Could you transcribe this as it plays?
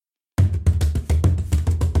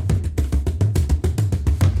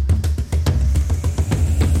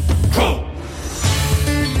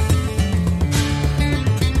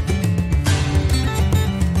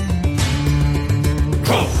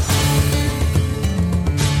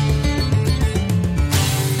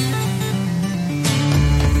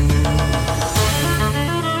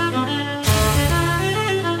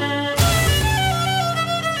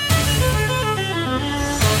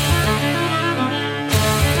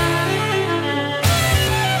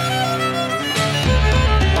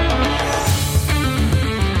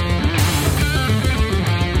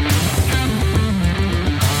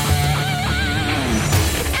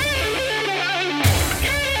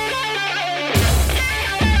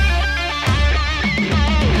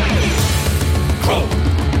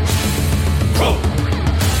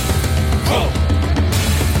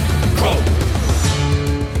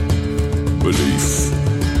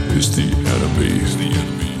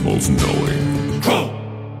knowing.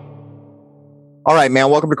 All right, man.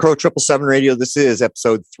 Welcome to Crow 777 Radio. This is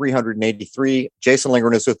episode 383. Jason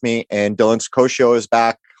Lingren is with me, and Dylan Sicoscio is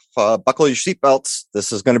back. Buckle your seatbelts.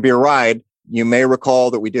 This is going to be a ride. You may recall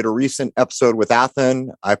that we did a recent episode with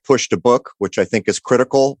Athen. I pushed a book, which I think is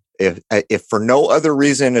critical. If for no other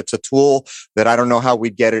reason, it's a tool that I don't know how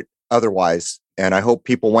we'd get it otherwise. And I hope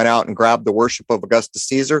people went out and grabbed The Worship of Augustus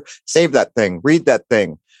Caesar. Save that thing. Read that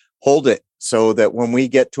thing. Hold it so that when we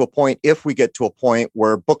get to a point, if we get to a point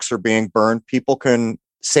where books are being burned, people can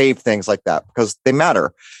save things like that because they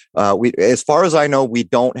matter. As far as I know, we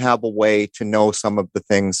don't have a way to know some of the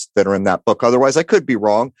things that are in that book. Otherwise, I could be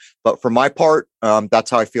wrong. But for my part, that's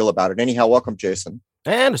how I feel about it. Anyhow, welcome, Jason.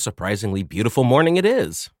 And a surprisingly beautiful morning it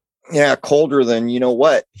is. Yeah, colder than you know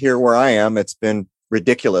what. Here where I am, it's been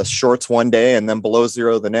ridiculous. Shorts one day and then below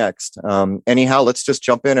zero the next. Anyhow, let's just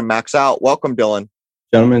jump in and max out. Welcome, Dylan.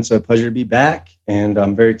 Gentlemen, it's a pleasure to be back, and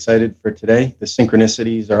I'm very excited for today. The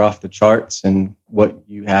synchronicities are off the charts, and what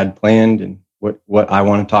you had planned and what I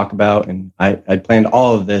want to talk about, and I planned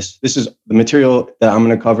all of this. This is the material that I'm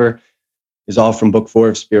going to cover is all from book 4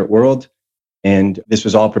 of Spirit World, and this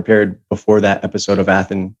was all prepared before that episode of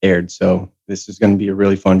Athen aired, so this is going to be a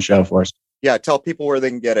really fun show for us. Yeah, tell people where they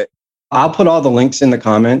can get it. I'll put all the links in the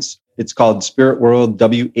comments. It's called Spirit World,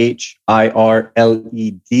 WHIRLED.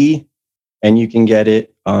 And you can get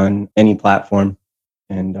it on any platform.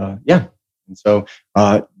 And so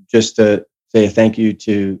just to say thank you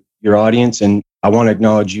to your audience. And I want to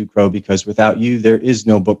acknowledge you, Crow, because without you, there is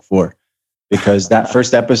no book 4. Because that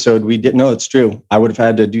first episode, we didn't know it's true. I would have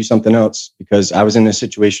had to do something else because I was in a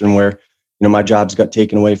situation where, my jobs got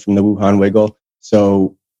taken away from the Wuhan Wiggle.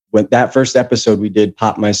 So when that first episode we did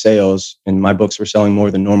popped my sales, and my books were selling more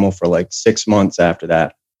than normal for like 6 months after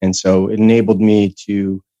that. And so it enabled me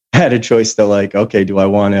to had a choice to okay, do I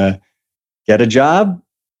want to get a job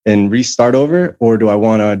and restart over, or do I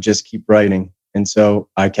want to just keep writing? And so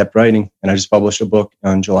I kept writing, and I just published a book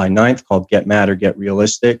on July 9th called Get Mad or Get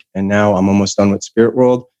Realistic. And now I'm almost done with Spirit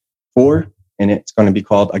World 4, and it's going to be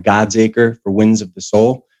called A God's Acre for Winds of the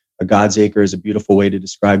Soul. A God's Acre is a beautiful way to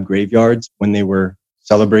describe graveyards when they were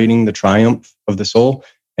celebrating the triumph of the soul,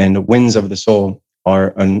 and the winds of the soul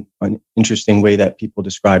are an interesting way that people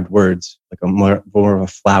described words, like a more of a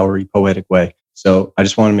flowery, poetic way. So I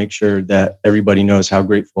just want to make sure that everybody knows how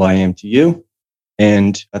grateful I am to you.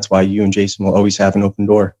 And that's why you and Jason will always have an open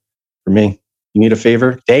door for me. You need a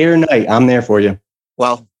favor, day or night, I'm there for you.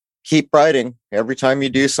 Well, keep writing. Every time you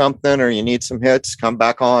do something or you need some hits, come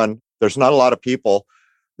back on. There's not a lot of people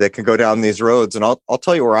that can go down these roads. And I'll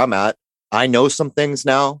tell you where I'm at. I know some things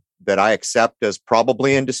now that I accept as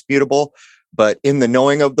probably indisputable. But in the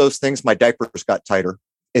knowing of those things, my diapers got tighter.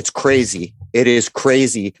 It's crazy. It is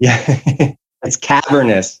crazy. Yeah. It's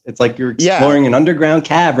cavernous. It's like you're exploring an underground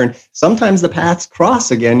cavern. Sometimes the paths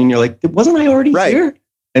cross again and you're like, wasn't I already here?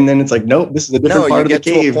 And then it's like, nope, this is a different part of the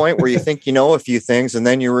cave. You get to a point where you think you know a few things, and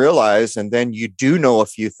then you realize, and then you do know a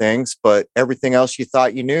few things, but everything else you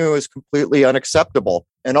thought you knew is completely unacceptable.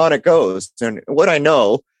 And on it goes. And what I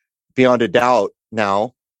know beyond a doubt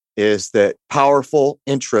now is that powerful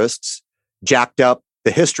interests jacked up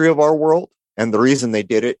the history of our world. And the reason they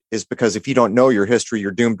did it is because if you don't know your history,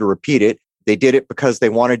 you're doomed to repeat it. They did it because they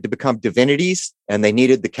wanted to become divinities, and they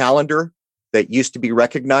needed the calendar that used to be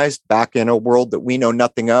recognized back in a world that we know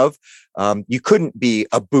nothing of. You couldn't be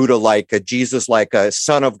a Buddha-like, a Jesus-like, a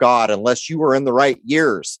son of God unless you were in the right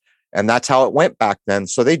years. And that's how it went back then.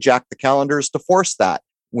 So they jacked the calendars to force that.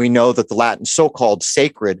 We know that the Latin, so-called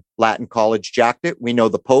sacred Latin college jacked it. We know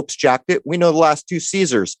the popes jacked it. We know the last 2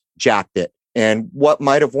 Caesars jacked it. And what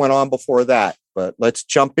might have went on before that. But let's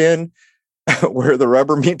jump in where the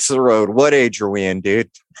rubber meets the road. What age are we in, dude?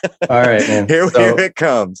 All right, man. Here it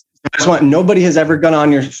comes. Nobody has ever gone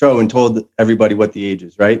on your show and told everybody what the age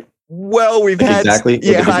is, right? Well, we've had exactly.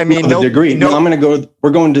 Yeah, I mean, no degree. No, I'm going to go.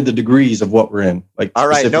 We're going to the degrees of what we're in. Like, all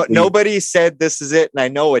right. No, nobody said this is it, and I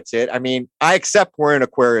know it's it. I mean, I accept we're in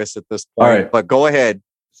Aquarius at this point. All right, but go ahead.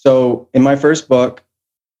 So, in my first book,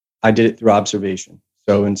 I did it through observation.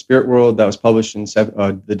 So, in Spirit World, that was published in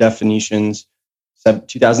the Definitions,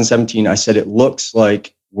 2017. I said it looks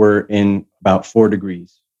like we're in about 4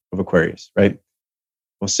 degrees of Aquarius, right?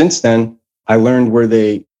 Well, since then, I learned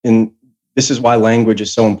this is why language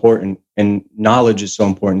is so important and knowledge is so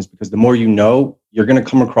important, is because the more you know, you're going to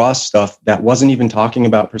come across stuff that wasn't even talking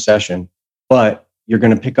about precession, but you're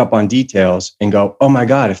going to pick up on details and go, oh my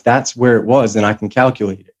God, if that's where it was, then I can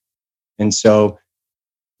calculate it. And so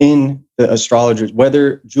in the astrologers,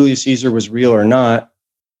 whether Julius Caesar was real or not,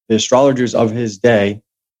 the astrologers of his day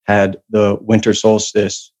had the winter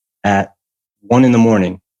solstice at 1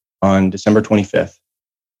 a.m. on December 25th.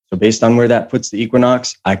 So based on where that puts the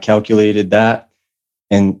equinox, I calculated that.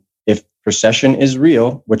 And if precession is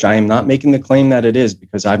real, which I am not making the claim that it is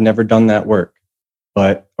because I've never done that work,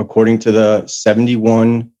 but according to the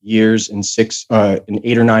 71 years and in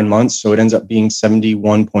 8 or 9 months, so it ends up being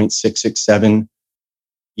 71.667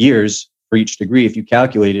 years for each degree. If you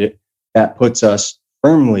calculate it, that puts us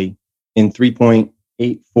firmly in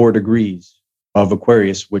 3.84 degrees of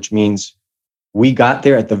Aquarius, which means we got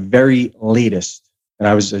there at the very latest, and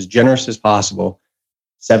I was as generous as possible,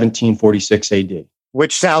 1746 AD.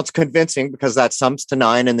 Which sounds convincing because that sums to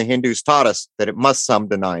 9, and the Hindus taught us that it must sum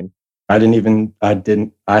to 9. I hadn't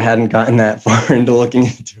gotten that far into looking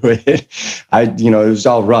into it. It was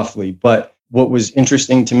all roughly. But what was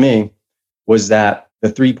interesting to me was that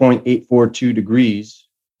the 3.842 degrees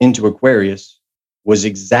into Aquarius was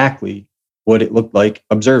exactly what it looked like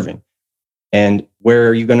observing. And where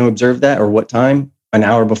are you going to observe that, or what time? An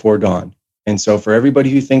hour before dawn. And so for everybody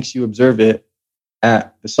who thinks you observe it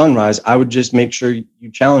at the sunrise, I would just make sure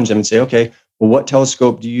you challenge them and say, okay, well, what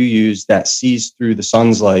telescope do you use that sees through the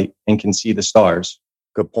sun's light and can see the stars?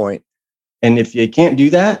 Good point. And if you can't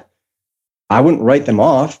do that, I wouldn't write them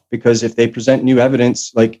off, because if they present new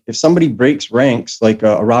evidence, like if somebody breaks ranks, like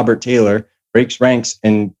a Robert Taylor breaks ranks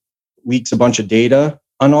and leaks a bunch of data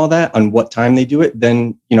on all that, on what time they do it,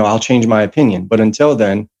 then, I'll change my opinion. But until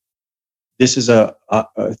then, this is a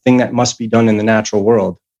thing that must be done in the natural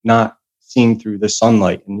world, not seen through the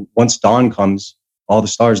sunlight. And once dawn comes, all the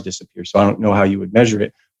stars disappear. So I don't know how you would measure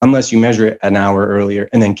it unless you measure it an hour earlier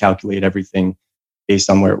and then calculate everything based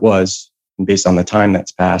on where it was and based on the time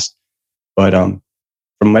that's passed. But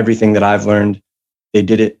from everything that I've learned, they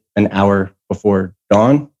did it an hour before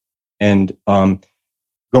dawn. And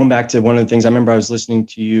going back to one of the things, I remember I was listening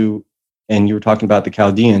to you and you were talking about the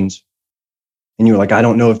Chaldeans, and you were like, I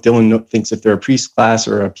don't know if Dylan thinks if they're a priest class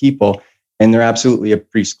or a people. And they're absolutely a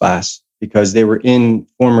priest class, because they were in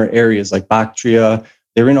former areas like Bactria.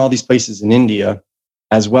 They were in all these places in India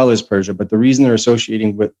as well as Persia. But the reason they're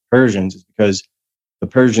associating with Persians is because the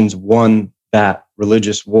Persians won that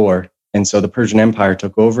religious war. And so the Persian Empire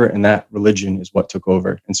took over, and that religion is what took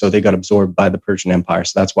over. And so they got absorbed by the Persian Empire.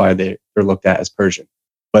 So that's why they're looked at as Persian.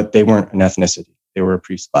 But they weren't an ethnicity. They were a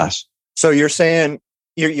priest class. So you're saying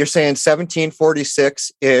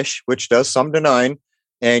 1746-ish, which does sum to 9.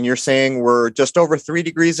 And you're saying we're just over 3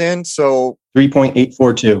 degrees in. So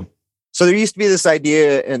 3.842. So there used to be this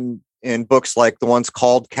idea in books like the ones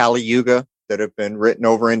called Kali Yuga that have been written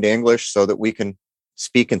over into English so that we can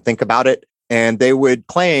speak and think about it. And they would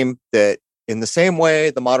claim that in the same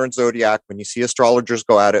way, the modern zodiac, when you see astrologers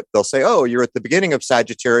go at it, they'll say, oh, you're at the beginning of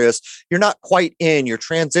Sagittarius. You're not quite in, you're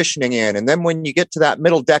transitioning in. And then when you get to that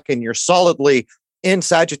middle decan, you're solidly in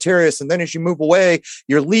Sagittarius. And then as you move away,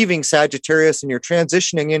 you're leaving Sagittarius and you're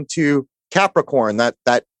transitioning into Capricorn. That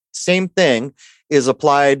same thing is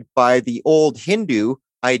applied by the old Hindu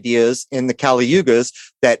ideas in the Kali Yugas,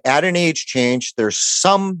 that at an age change, there's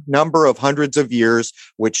some number of hundreds of years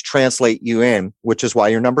which translate you in, which is why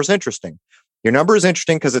your number is interesting. Your number is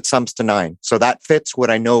interesting because it sums to 9. So that fits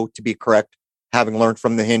what I know to be correct, having learned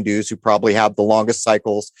from the Hindus, who probably have the longest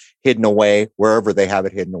cycles hidden away wherever they have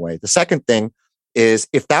it hidden away. The second thing is,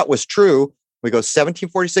 if that was true, we go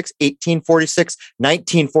 1746, 1846,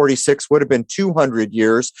 1946 would have been 200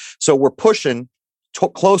 years. So we're pushing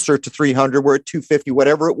closer to 300. We're at 250,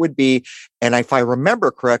 whatever it would be. And if I remember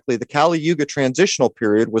correctly, the Kali Yuga transitional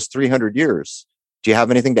period was 300 years. Do you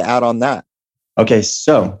have anything to add on that? Okay,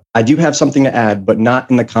 so I do have something to add, but not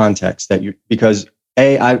in the context that because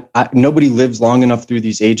nobody lives long enough through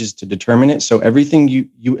these ages to determine it. So everything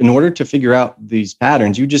you in order to figure out these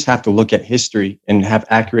patterns, you just have to look at history and have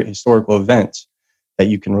accurate historical events that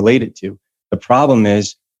you can relate it to. The problem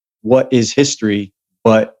is, what is history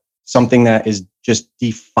but something that is just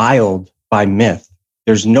defiled by myth?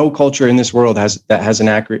 There's no culture in this world that has an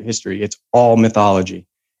accurate history. It's all mythology.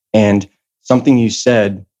 And something you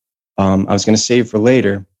said, I was going to save for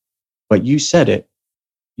later, but you said it.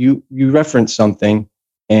 You referenced something,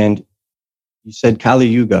 and you said Kali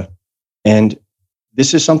Yuga. And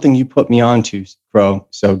this is something you put me onto, Crow.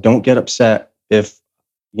 So don't get upset if,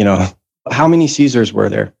 how many Caesars were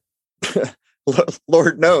there?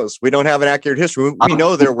 Lord knows. We don't have an accurate history. We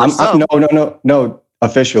know there were some. No,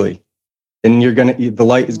 officially. And the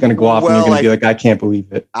light is going to go off, and you're going to be like, I can't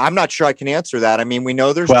believe it. I'm not sure I can answer that. I mean, we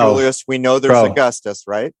know there's 12. Julius. We know there's Augustus,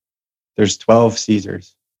 right? There's 12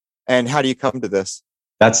 Caesars. And how do you come to this?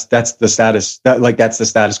 That's the status. That's the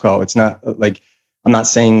status quo. It's not like, I'm not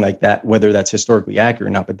saying like that, whether that's historically accurate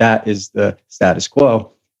or not, but that is the status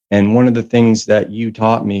quo. And one of the things that you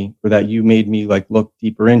taught me, or that you made me like look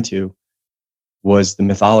deeper into, was the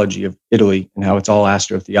mythology of Italy and how it's all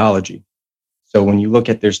astrotheology. So when you look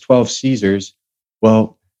at there's 12 Caesars,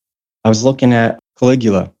 well, I was looking at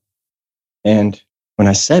Caligula, and when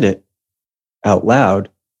I said it out loud,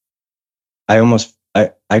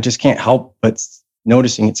 I just can't help but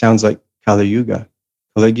noticing it sounds like Kali Yuga.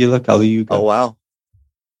 Caligula, Kali Yuga. Oh, wow.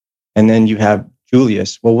 And then you have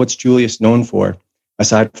Julius. Well, what's Julius known for?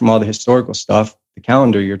 Aside from all the historical stuff, the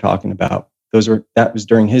calendar you're talking about, that was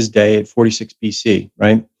during his day at 46 BC,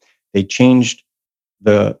 right? They changed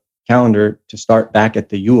the calendar to start back at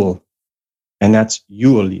the Yule, and that's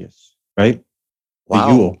Julius, right? Wow.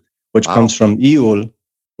 The Yule, which comes from Iul,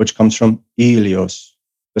 which comes from Ilios,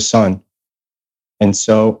 the sun. And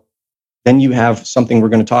so then you have something we're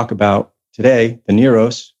going to talk about today, the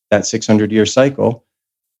Neros, that 600-year cycle.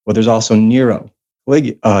 Well, there's also Nero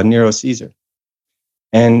Caesar.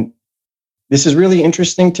 And this is really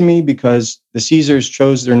interesting to me because the Caesars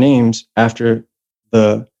chose their names after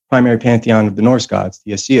the primary pantheon of the Norse gods,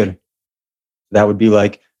 the Aesir. That would be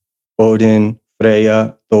like Odin,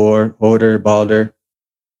 Freya, Thor, Hoder, Balder.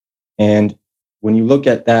 And when you look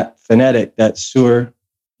at that phonetic, that sur,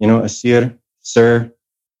 Aesir, Sir,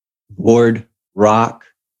 Lord, Rock,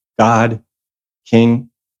 God, King,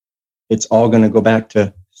 it's all going to go back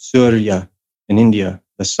to Surya in India,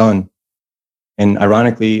 the sun. And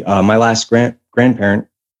ironically, my last grandparent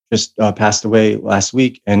just passed away last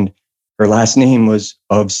week, and her last name was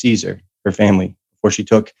of Caesar, her family, before she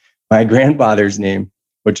took my grandfather's name,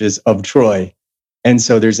 which is of Troy. And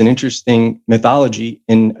so there's an interesting mythology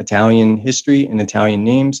in Italian history and Italian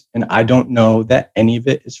names. And I don't know that any of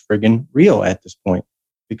it is friggin' real at this point.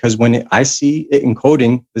 Because when I see it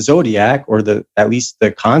encoding the zodiac, or at least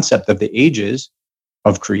the concept of the ages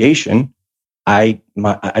of creation, I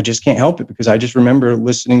just can't help it, because I just remember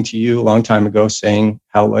listening to you a long time ago saying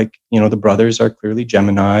how, the brothers are clearly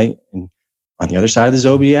Gemini, and on the other side of the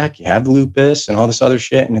zodiac, you have lupus and all this other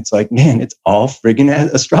shit. And it's like, man, it's all friggin'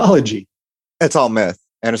 astrology. It's all myth.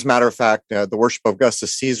 And as a matter of fact, The Worship of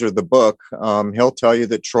Augustus Caesar, the book, he'll tell you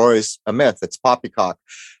that Troy's a myth. It's poppycock.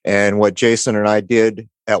 And what Jason and I did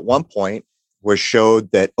at one point was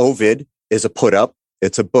showed that Ovid is a put up.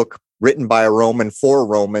 It's a book written by a Roman for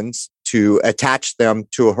Romans to attach them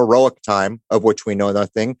to a heroic time of which we know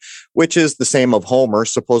nothing, which is the same of Homer,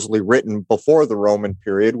 supposedly written before the Roman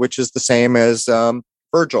period, which is the same as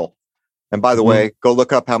Virgil. And by the way, go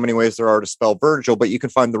look up how many ways there are to spell Virgil, but you can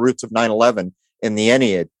find the roots of 9/11 in the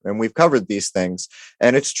Ennead. And we've covered these things.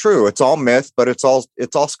 And it's true. It's all myth, but it's all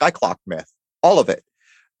sky clock myth, all of it.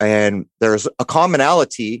 And there's a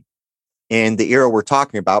commonality in the era we're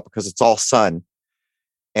talking about because it's all sun.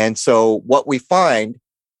 And so what we find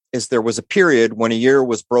is there was a period when a year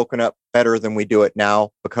was broken up better than we do it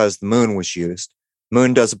now because the moon was used.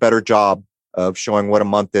 Moon does a better job of showing what a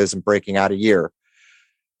month is and breaking out a year.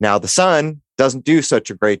 Now, the sun doesn't do such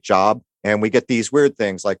a great job, and we get these weird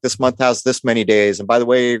things like this month has this many days. And by the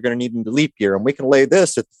way, you're going to need a leap year, and we can lay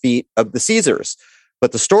this at the feet of the Caesars.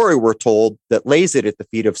 But the story we're told that lays it at the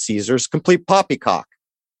feet of Caesars, complete poppycock.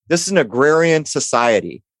 This is an agrarian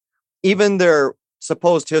society. Even their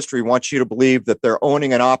supposed history wants you to believe that they're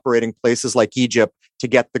owning and operating places like Egypt to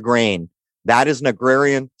get the grain. That is an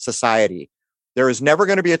agrarian society. There is never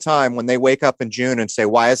going to be a time when they wake up in June and say,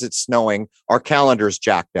 why is it snowing? Our calendar's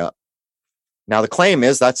jacked up. Now, the claim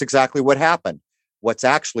is that's exactly what happened. What's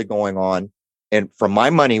actually going on, and from my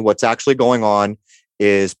money, what's actually going on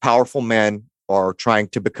is powerful men are trying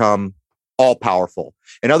to become all powerful.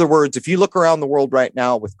 In other words, if you look around the world right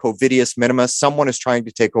now with Covidius Minimus, someone is trying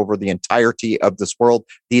to take over the entirety of this world.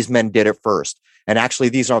 These men did it first. And actually,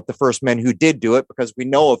 these aren't the first men who did do it, because we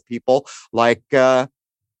know of people like,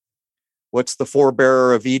 what's the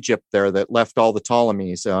forebearer of Egypt there that left all the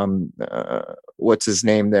Ptolemies? What's his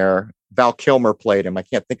name there? Val Kilmer played him. I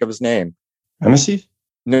can't think of his name. Ramesses?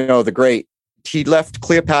 No, the great. He left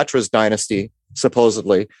Cleopatra's dynasty,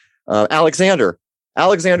 supposedly. Alexander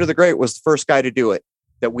the Great was the first guy to do it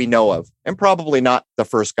that we know of, and probably not the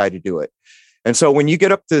first guy to do it. And so when you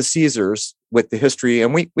get up to the Caesars with the history,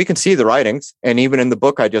 and we can see the writings, and even in the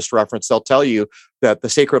book I just referenced, they'll tell you that the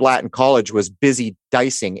Sacred Latin College was busy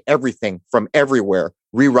dicing everything from everywhere,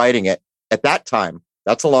 rewriting it at that time.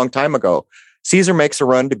 That's a long time ago. Caesar makes a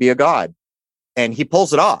run to be a god, and he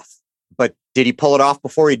pulls it off. But did he pull it off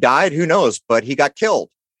before he died? Who knows? But he got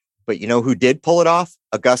killed. But you know who did pull it off?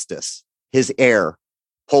 Augustus, his heir,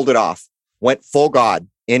 pulled it off, went full god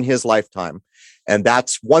in his lifetime. And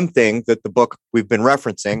that's one thing that the book we've been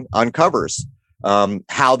referencing uncovers,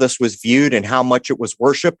 how this was viewed and how much it was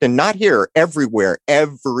worshipped, and not here, everywhere.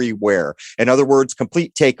 In other words,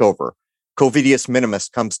 complete takeover. Covidius Minimus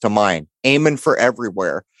comes to mind, aiming for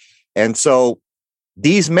everywhere. And so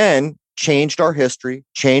These men changed our history,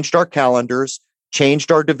 changed our calendars,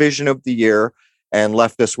 changed our division of the year, and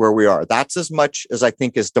left us where we are. That's as much as I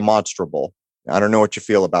think is demonstrable. I don't know what you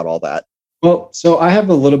feel about all that. Well, so I have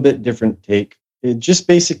a little bit different take. It just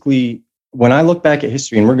basically, when I look back at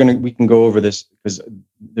history, and we can go over this because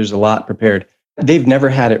there's a lot prepared. They've never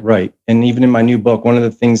had it right. And even in my new book, one of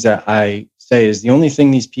the things that I say is the only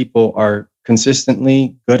thing these people are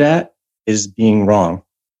consistently good at is being wrong.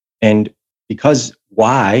 And because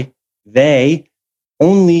why? They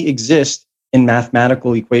only exist in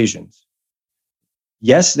mathematical equations.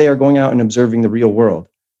 Yes, they are going out and observing the real world.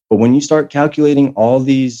 But when you start calculating all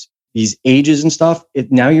these ages and stuff,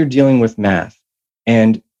 now you're dealing with math.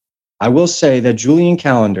 And I will say that Julian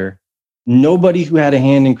calendar, nobody who had a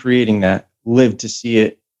hand in creating that lived to see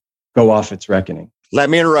it go off its reckoning. Let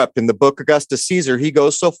me interrupt. In the book Augustus Caesar, he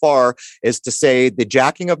goes so far as to say the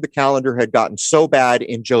jacking of the calendar had gotten so bad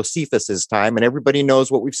in Josephus's time, and everybody knows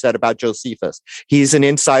what we've said about Josephus. He's an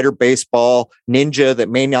insider baseball ninja that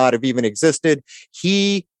may not have even existed.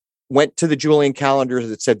 He went to the Julian calendar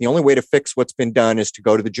that said the only way to fix what's been done is to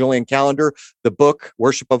go to the Julian calendar. The book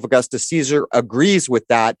Worship of Augustus Caesar agrees with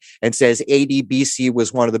that and says AD BC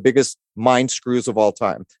was one of the biggest mind screws of all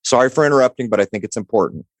time. Sorry for interrupting, but I think it's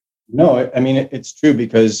important. No, I mean, it's true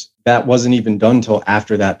because that wasn't even done till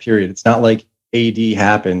after that period. It's not like AD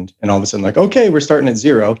happened and all of a sudden like, okay, we're starting at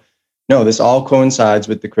zero. No, this all coincides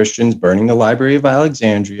with the Christians burning the Library of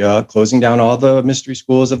Alexandria, closing down all the mystery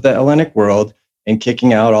schools of the Hellenic world, and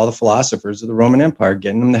kicking out all the philosophers of the Roman Empire,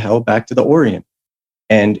 getting them the hell back to the Orient.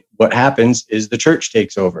 And what happens is the church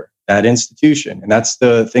takes over that institution. And that's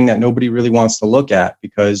the thing that nobody really wants to look at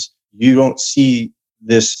because you don't see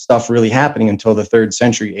this stuff really happening until the 3rd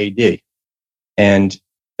century AD. And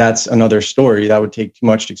that's another story. That would take too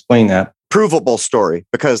much to explain that. Provable story,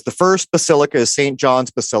 because the first basilica is St. John's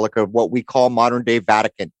Basilica, what we call modern day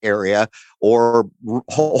Vatican area or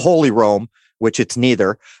Holy Rome, which it's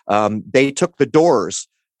neither. They took the doors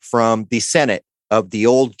from the Senate of the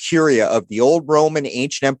old Curia of the old Roman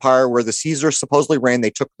ancient empire where the Caesars supposedly reigned.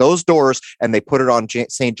 They took those doors and they put it on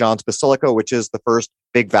St. John's Basilica, which is the first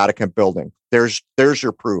big Vatican building. There's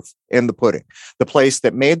your proof in the pudding. The place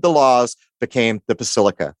that made the laws became the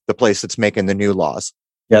Basilica, the place that's making the new laws.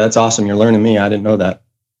 Yeah, that's awesome. You're learning me. I didn't know that.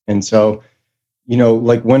 And so,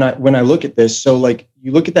 like when I look at this, so like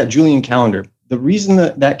you look at that Julian calendar, the reason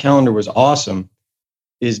that calendar was awesome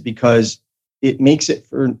is because it makes it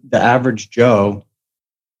for the average Joe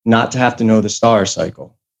not to have to know the star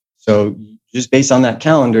cycle. So just based on that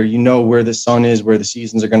calendar, you know where the sun is, where the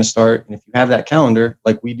seasons are going to start. And if you have that calendar,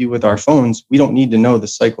 like we do with our phones, we don't need to know the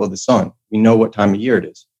cycle of the sun. We know what time of year it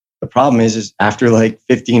is. The problem is after like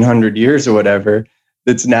 1,500 years or whatever,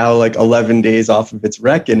 that's now like 11 days off of its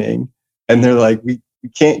reckoning. And they're like, we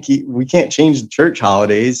can't change the church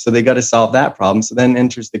holidays. So they got to solve that problem. So then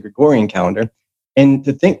enters the Gregorian calendar. And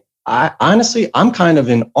to think, I'm kind of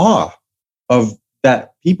in awe of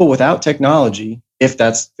that people without technology, if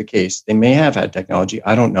that's the case, they may have had technology,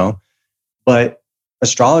 I don't know. But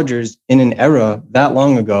astrologers in an era that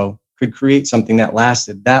long ago could create something that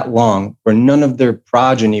lasted that long where none of their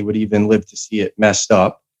progeny would even live to see it messed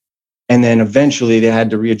up. And then eventually they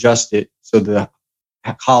had to readjust it so the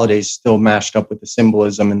holidays still matched up with the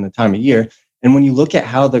symbolism and the time of year. And when you look at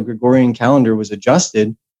how the Gregorian calendar was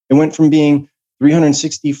adjusted, it went from being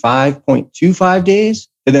 365.25 days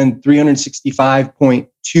to then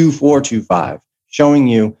 365.2425, showing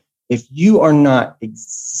you if you are not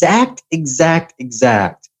exact,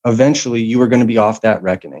 eventually you are going to be off that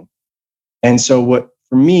reckoning. And so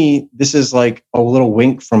for me, this is like a little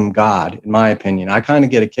wink from God, in my opinion. I kind of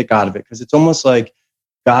get a kick out of it because it's almost like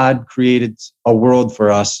God created a world for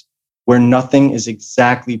us where nothing is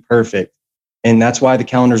exactly perfect. And that's why the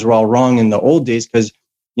calendars were all wrong in the old days because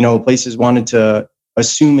places wanted to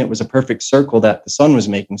assume it was a perfect circle that the sun was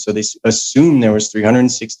making. So they assumed there was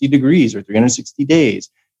 360 degrees or 360 days,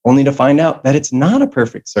 only to find out that it's not a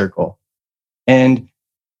perfect circle. And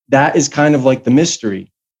that is kind of like the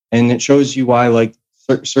mystery. And it shows you why like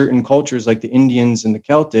certain cultures like the Indians and the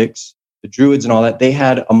Celtics, the Druids and all that, they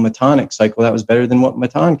had a Metonic cycle that was better than what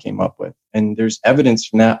Meton came up with. And there's evidence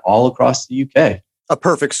from that all across the UK. A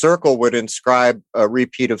perfect circle would inscribe a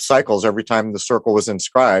repeat of cycles every time the circle was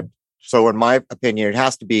inscribed. So in my opinion, it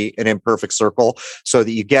has to be an imperfect circle so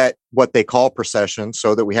that you get what they call precession,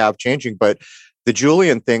 so that we have changing. But the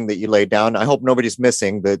Julian thing that you laid down, I hope nobody's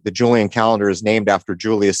missing that the Julian calendar is named after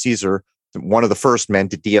Julius Caesar, one of the first men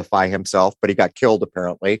to deify himself, but he got killed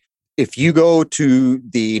apparently. If you go to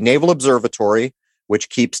the Naval Observatory, which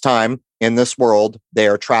keeps time in this world, they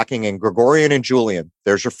are tracking in Gregorian and Julian.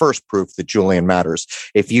 There's your first proof that Julian matters.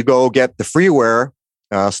 If you go get the freeware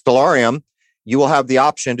Stellarium, you will have the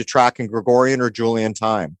option to track in Gregorian or Julian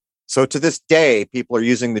time. So to this day, people are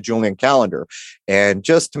using the Julian calendar. And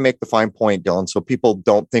just to make the fine point, Dylan, so people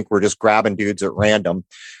don't think we're just grabbing dudes at random,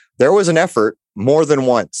 there was an effort more than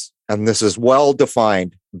once, and this is well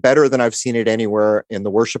defined, better than I've seen it anywhere in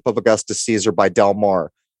The Worship of Augustus Caesar by Del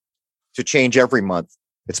Mar, to change every month.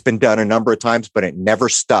 It's been done a number of times, but it never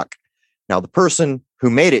stuck. Now, the person who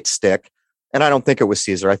made it stick, and I don't think it was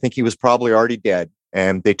Caesar, I think he was probably already dead,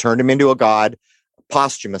 and they turned him into a god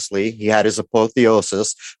posthumously. He had his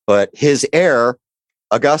apotheosis, but his heir,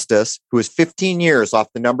 Augustus, who is 15 years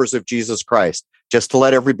off the numbers of Jesus Christ, just to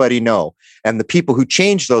let everybody know. And the people who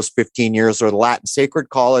changed those 15 years are the Latin Sacred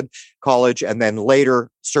College, and then later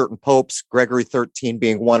certain popes, Gregory XIII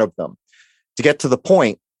being one of them. To get to the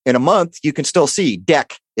point, in a month, you can still see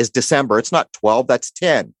Dec is December. It's not 12, that's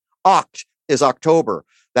 10. Oct is October.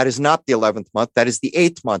 That is not the 11th month. That is the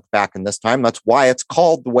 8th month back in this time. That's why it's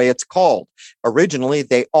called the way it's called. Originally,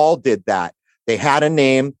 they all did that. They had a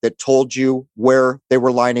name that told you where they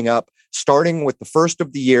were lining up, starting with the first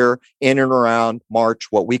of the year in and around March,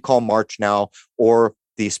 what we call March now, or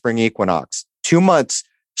the spring equinox. 2 months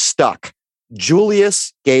stuck.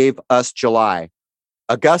 Julius gave us July.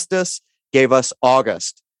 Augustus gave us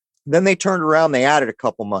August. Then they turned around, they added a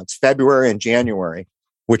couple months, February and January,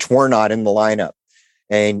 which were not in the lineup.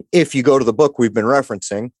 And if you go to the book we've been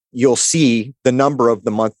referencing, you'll see the number of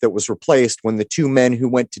the month that was replaced when the two men who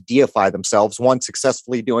went to deify themselves, one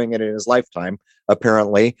successfully doing it in his lifetime,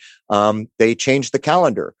 apparently, they changed the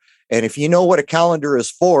calendar. And if you know what a calendar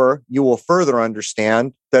is for, you will further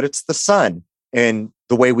understand that it's the sun and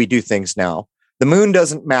the way we do things now. The moon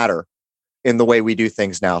doesn't matter in the way we do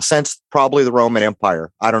things now, since probably the Roman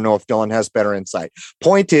Empire. I don't know if Dylan has better insight.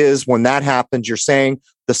 Point is, when that happens, you're saying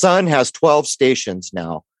the sun has 12 stations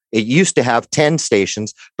now. It used to have 10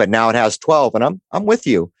 stations, but now it has 12. And I'm with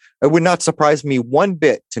you. It would not surprise me one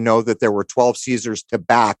bit to know that there were 12 Caesars to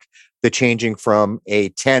back the changing from a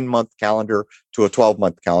 10-month calendar to a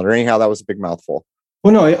 12-month calendar. Anyhow, that was a big mouthful.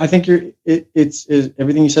 Well, no, I think it's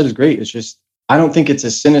everything you said is great. It's just, I don't think it's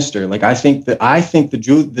as sinister. Like, I think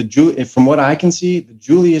from what I can see, the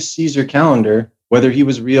Julius Caesar calendar, whether he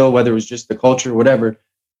was real, whether it was just the culture, whatever,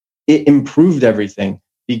 it improved everything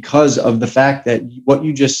because of the fact that what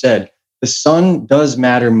you just said, the sun does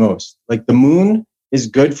matter most. Like, the moon is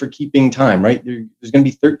good for keeping time, right? There's going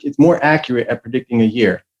to be it's more accurate at predicting a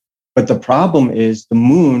year. But the problem is the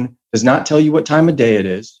moon does not tell you what time of day it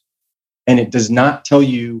is, and it does not tell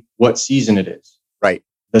you what season it is. Right.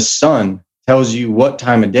 The sun tells you what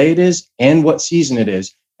time of day it is and what season it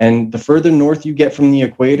is. And the further north you get from the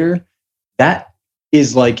equator, that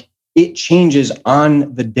is like, it changes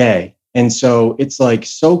on the day. And so it's like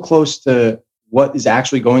so close to what is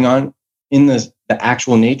actually going on in the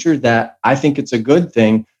actual nature that I think it's a good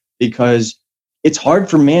thing, because it's hard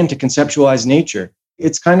for man to conceptualize nature.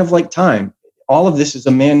 It's kind of like time. All of this is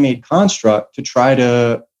a man-made construct to try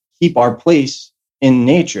to keep our place in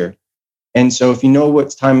nature. And so if you know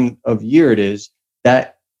what time of year it is,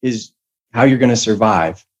 that is how you're going to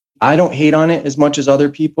survive. I don't hate on it as much as other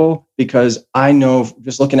people, because I know,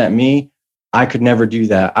 just looking at me, I could never do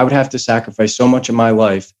that. I would have to sacrifice so much of my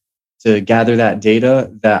life to gather that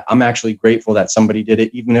data that I'm actually grateful that somebody did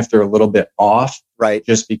it, even if they're a little bit off. Right.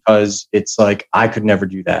 Just because it's like, I could never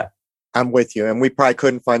do that. I'm with you. And we probably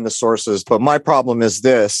couldn't find the sources. But my problem is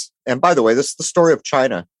this. And by the way, this is the story of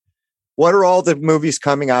China. What are all the movies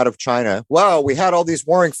coming out of China? Well, we had all these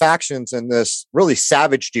warring factions, and this really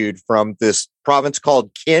savage dude from this province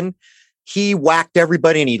called Qin, he whacked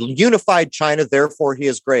everybody and he unified China. Therefore, he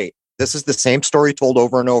is great. This is the same story told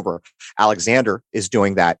over and over. Alexander is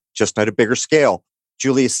doing that, just at a bigger scale.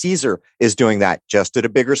 Julius Caesar is doing that, just at a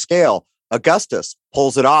bigger scale. Augustus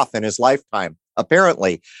pulls it off in his lifetime,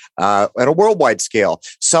 apparently, at a worldwide scale.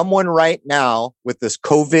 Someone right now with this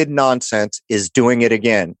COVID nonsense is doing it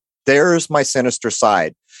again. There's my sinister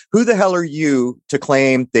side. Who the hell are you to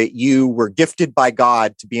claim that you were gifted by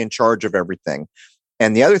God to be in charge of everything?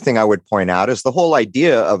 And the other thing I would point out is the whole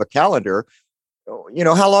idea of a calendar. You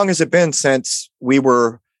know, how long has it been since we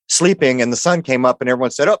were sleeping and the sun came up and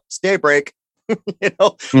everyone said, oh, it's daybreak.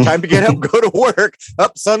 Time to get up, go to work.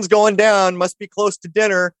 Up, sun's going down, must be close to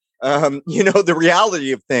dinner. The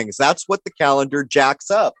reality of things. That's what the calendar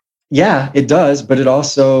jacks up. Yeah, it does. But it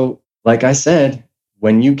also, like I said,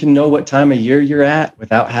 when you can know what time of year you're at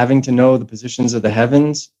without having to know the positions of the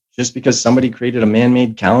heavens, just because somebody created a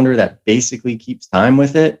man-made calendar that basically keeps time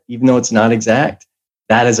with it, even though it's not exact,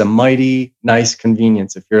 that is a mighty nice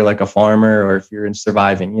convenience if you're like a farmer or if you're in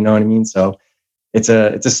surviving, you know what I mean? So it's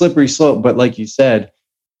a slippery slope. But like you said,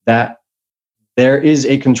 that there is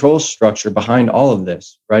a control structure behind all of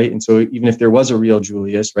this, right? And so even if there was a real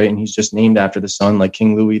Julius, right, and he's just named after the sun, like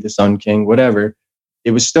King Louis, the Sun King, whatever,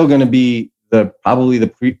 it was still going to be probably the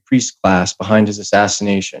priest class behind his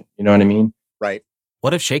assassination. You know what I mean? Right.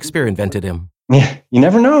 What if Shakespeare invented him? Yeah, you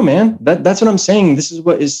never know, man. That's what I'm saying. This is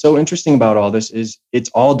what is so interesting about all this is it's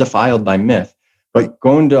all defiled by myth. But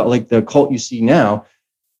going to like the cult you see now,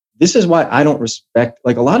 this is why I don't respect,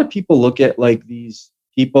 like a lot of people look at like these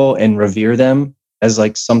people and revere them as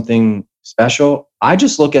like something special. I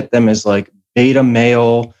just look at them as like beta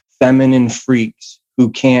male, feminine freaks who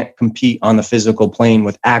can't compete on the physical plane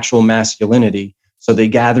with actual masculinity. So they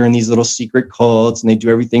gather in these little secret cults and they do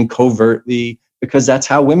everything covertly because that's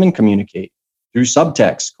how women communicate, through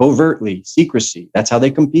subtext, covertly, secrecy. That's how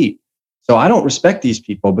they compete. So I don't respect these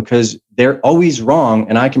people because they're always wrong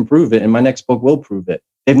and I can prove it and my next book will prove it.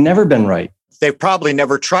 They've never been right. They've probably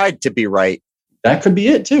never tried to be right. That could be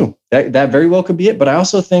it too. That very well could be it. But I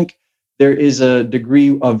also think there is a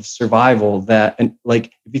degree of survival that, and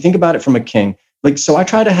like, if you think about it from a king, like, so I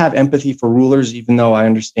try to have empathy for rulers, even though I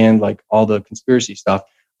understand like all the conspiracy stuff.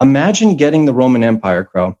 Imagine getting the Roman Empire,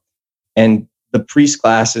 Crow, and the priest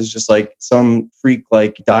class is just like some freak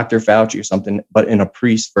like Dr. Fauci or something, but in a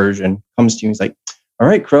priest version, comes to you and he's like, all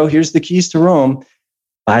right, Crow, here's the keys to Rome.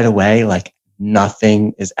 By the way, like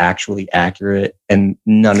nothing is actually accurate and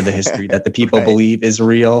none of the history that the people believe is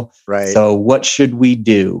real. Right. So what should we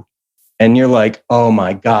do? And you're like, oh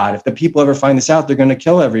my God, if the people ever find this out, they're going to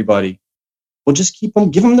kill everybody. Well, just keep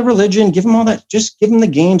them, give them the religion, give them all that, just give them the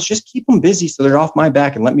games, just keep them busy so they're off my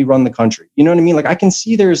back and let me run the country. You know what I mean? Like I can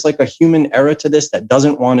see there's like a human error to this that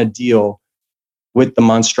doesn't want to deal with the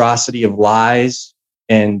monstrosity of lies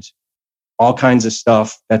and all kinds of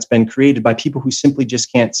stuff that's been created by people who simply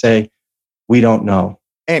just can't say, we don't know.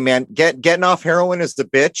 Hey man, getting off heroin is the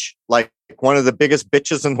bitch, like one of the biggest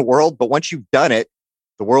bitches in the world. But once you've done it,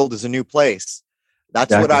 the world is a new place. That's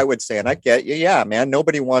exactly what I would say. And I get you. Yeah, man.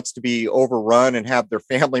 Nobody wants to be overrun and have their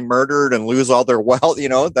family murdered and lose all their wealth. You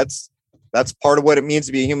know, that's part of what it means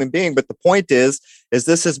to be a human being. But the point is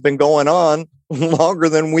this has been going on longer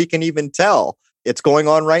than we can even tell. It's going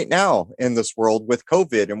on right now in this world with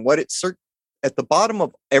COVID and what it's at the bottom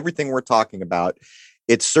of everything we're talking about.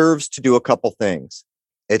 It serves to do a couple things.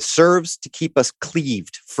 It serves to keep us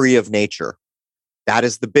cleaved, free of nature. That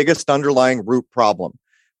is the biggest underlying root problem.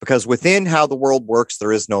 Because within how the world works,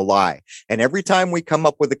 there is no lie. And every time we come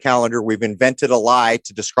up with a calendar, we've invented a lie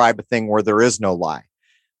to describe a thing where there is no lie.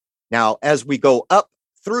 Now, as we go up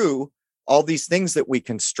through all these things that we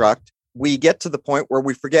construct, we get to the point where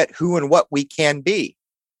we forget who and what we can be.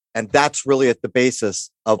 And that's really at the basis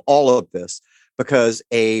of all of this. Because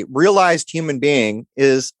a realized human being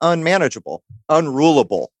is unmanageable,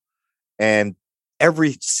 unrulable. And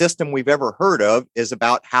every system we've ever heard of is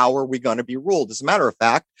about how are we going to be ruled. As a matter of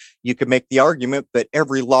fact, you could make the argument that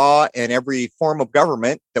every law and every form of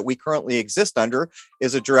government that we currently exist under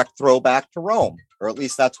is a direct throwback to Rome, or at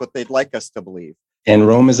least that's what they'd like us to believe. And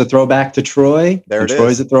Rome is a throwback to Troy. There it Troy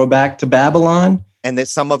is a throwback to Babylon. And that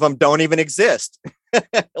some of them don't even exist.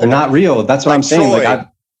 They're not real. That's what I'm saying. Like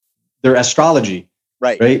they're astrology.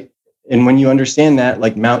 Right. And when you understand that,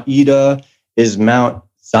 like Mount Ida is Mount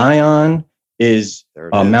Zion, is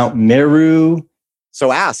Mount Meru.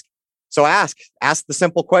 So ask the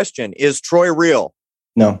simple question. Is Troy real?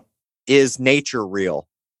 No. Is nature real?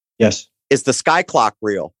 Yes. Is the sky clock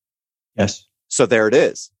real? Yes. So there it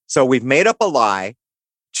is. So we've made up a lie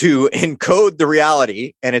to encode the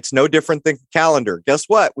reality, and it's no different than calendar. Guess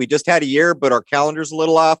what? We just had a year, but our calendar's a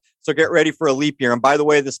little off. So get ready for a leap year. And by the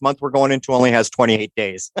way, this month we're going into only has 28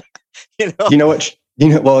 days. You know what?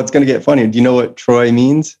 Well, it's going to get funny. Do you know what Troy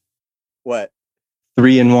means? What?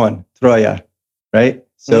 3 in 1, Troya, right?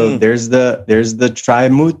 So there's the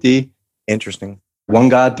Trimuti. Interesting. One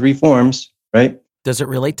God, three forms, right? Does it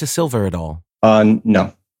relate to silver at all?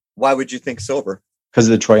 No. Why would you think silver? Because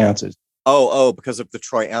of the Troy ounces. Oh, because of the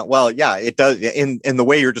Troy ounce. Well, yeah, it does. In the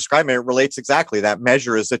way you're describing it, it relates exactly. That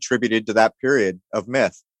measure is attributed to that period of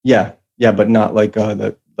myth. Yeah, but not like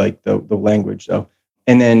the language though.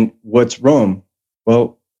 And then what's Rome?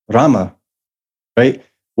 Well, Rama, right?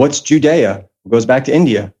 What's Judea? It goes back to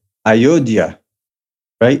India. Ayodhya,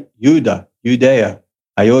 right? Judea,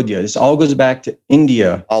 Ayodhya. This all goes back to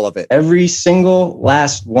India. All of it. Every single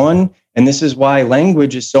last one. And this is why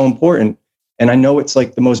language is so important. And I know it's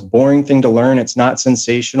like the most boring thing to learn. It's not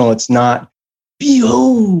sensational. It's not,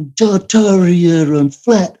 behold, Tartaria on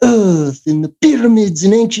flat earth and the pyramids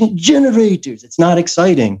and ancient generators. It's not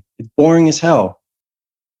exciting. It's boring as hell.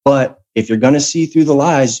 But if you're going to see through the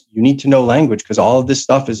lies, you need to know language, because all of this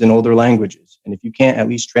stuff is in older languages. And if you can't at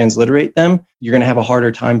least transliterate them, you're going to have a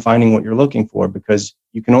harder time finding what you're looking for, because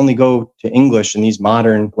you can only go to English and these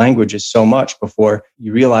modern languages so much before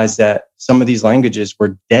you realize that some of these languages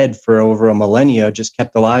were dead for over a millennia, just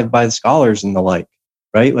kept alive by the scholars and the like,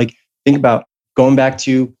 right? Like, think about going back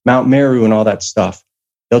to Mount Meru and all that stuff.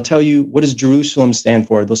 They'll tell you, what does Jerusalem stand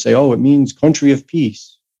for? They'll say, oh, it means country of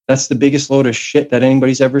peace. That's the biggest load of shit that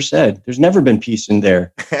anybody's ever said. There's never been peace in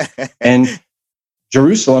there. And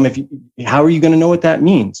Jerusalem, how are you going to know what that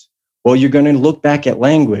means? Well, you're going to look back at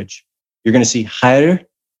language. You're going to see Hair,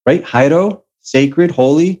 right? Hairo, sacred,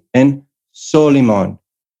 holy, and Solimon.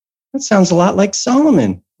 That sounds a lot like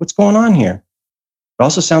Solomon. What's going on here? It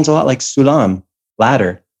also sounds a lot like Sulam,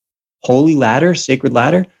 ladder. Holy ladder, sacred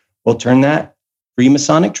ladder. We'll turn that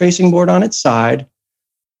Freemasonic tracing board on its side.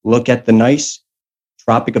 Look at the nice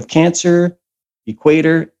Tropic of Cancer,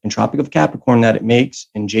 Equator, and Tropic of Capricorn that it makes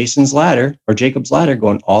in Jason's ladder, or Jacob's ladder,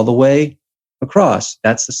 going all the way across.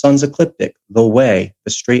 That's the sun's ecliptic, the way, the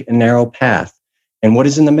straight and narrow path. And what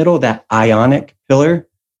is in the middle? That Ionic pillar,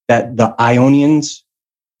 that the Ionians,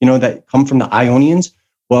 that come from the Ionians.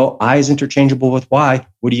 Well, I is interchangeable with Y.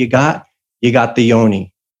 What do you got? You got the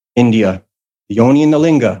Yoni, India, the Yoni and the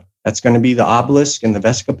Linga. That's going to be the obelisk and the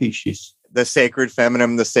Vesica Piscis. The sacred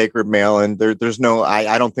feminine, the sacred male, and there's no.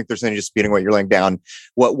 I don't think there's any disputing what you're laying down.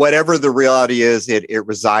 Whatever the reality is, it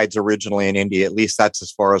resides originally in India. At least that's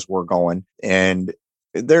as far as we're going. And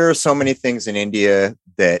there are so many things in India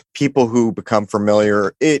that people who become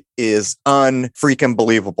familiar, it is unfreaking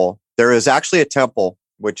believable. There is actually a temple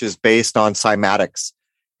which is based on cymatics,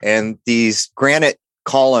 and these granite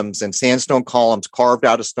columns and sandstone columns carved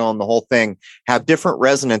out of stone, the whole thing, have different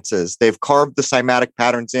resonances. They've carved the cymatic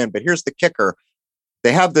patterns in, but here's the kicker.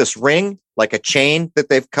 They have this ring, like a chain that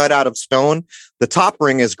they've cut out of stone. The top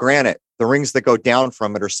ring is granite. The rings that go down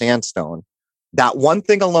from it are sandstone. That one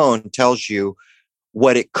thing alone tells you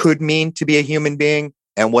what it could mean to be a human being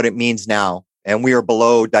and what it means now. And we are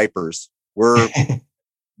below diapers. We're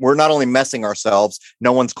not only messing ourselves,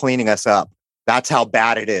 no one's cleaning us up. That's how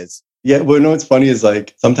bad it is. Yeah, well, what's funny is,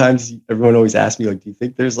 like, sometimes everyone always asks me, like, do you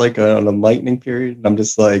think there's like an enlightening period? And I'm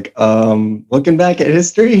just like, looking back at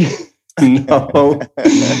history, no.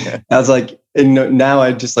 I was like, and now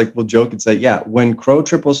I just will joke and say, yeah, when Crow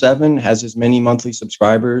 777 has as many monthly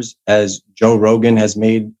subscribers as Joe Rogan has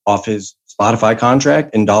made off his Spotify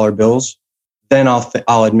contract in dollar bills, then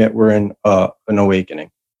I'll admit we're in an awakening.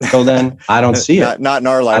 So then I don't see it. Not in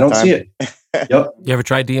our lifetime. I don't see it. Yep. You ever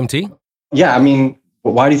tried DMT? Yeah, I mean,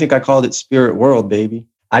 but why do you think I called it Spirit World, baby?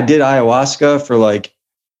 I did ayahuasca for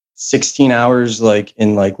 16 hours,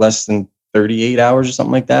 in less than 38 hours or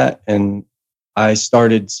something like that. And I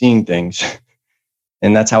started seeing things.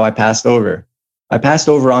 And that's how I passed over. I passed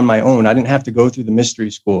over on my own. I didn't have to go through the mystery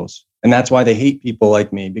schools. And that's why they hate people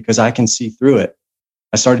like me, because I can see through it.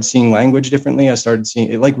 I started seeing language differently. I started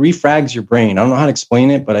seeing it refrags your brain. I don't know how to explain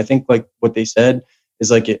it, but I think what they said is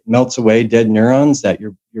it melts away dead neurons that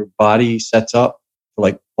your body sets up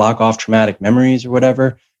to block off traumatic memories or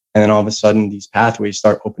whatever. And then all of a sudden these pathways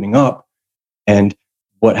start opening up. And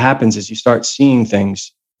what happens is you start seeing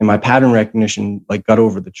things, and my pattern recognition got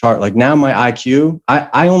over the chart. Now my IQ,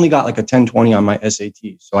 I only got a 1020 on my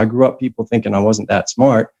SAT. So I grew up people thinking I wasn't that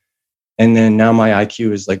smart. And then now my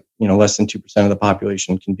IQ is less than 2% of the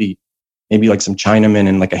population can beat. Maybe some Chinamen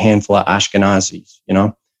and a handful of Ashkenazis,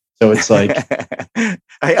 So it's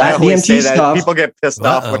I always say that. Stuff. People get pissed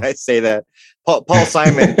off when I say that. Paul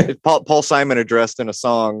Simon addressed in a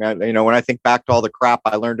song, when I think back to all the crap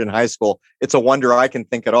I learned in high school, it's a wonder I can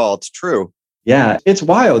think at all. It's true. Yeah, it's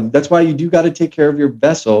wild. That's why you do got to take care of your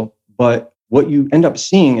vessel. But what you end up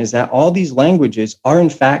seeing is that all these languages are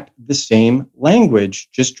in fact the same language,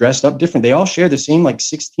 just dressed up different. They all share the same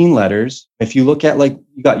 16 letters. If you look at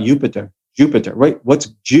you got Jupiter, right? What's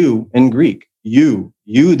Jew in Greek?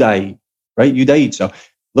 Judai, right? Judait. So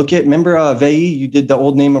remember Vei, you did the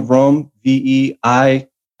old name of Rome, Veii.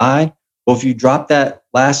 Well, if you drop that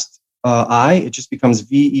last I, it just becomes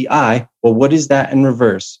Vei. Well, what is that in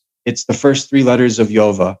reverse? It's the first three letters of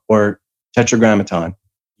Yova, or Tetragrammaton.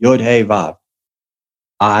 Yod, He, Vav.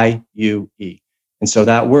 I-U-E. And so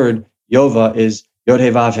that word, Yova, is Yod, He,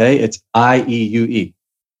 Vav, He. It's I-E-U-E,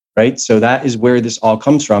 right? So that is where this all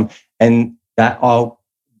comes from. And the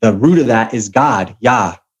root of that is God,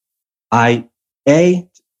 Yah. I-A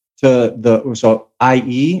so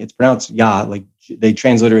I-E, it's pronounced Yah, they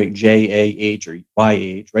transliterate J-A-H or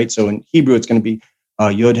Y-A-H, right? So in Hebrew, it's going to be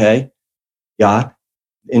Yod, He, Yah.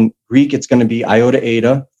 In Greek, it's going to be Iota,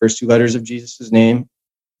 Eta, first two letters of Jesus' name.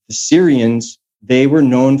 The Syrians, they were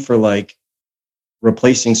known for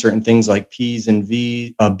replacing certain things like P's and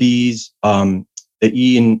B's, the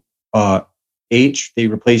E and H, they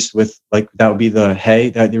replaced with like, that would be the hey,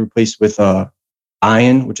 that they replaced with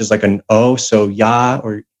ion, which is like an O. So ya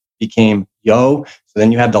or became yo. So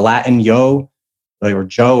then you have the Latin yo, like, or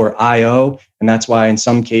Joe or Io. And that's why in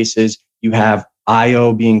some cases you have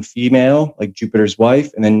Io being female, like Jupiter's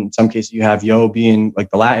wife. And then in some cases you have yo being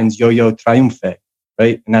like the Latins, yo triumphe,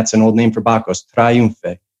 right? And that's an old name for Bacchus,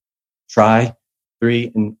 triumphe. Tri,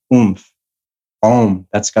 three, and Om.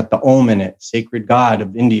 That's got the Om in it, sacred god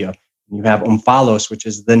of India. And you have Omphalos, which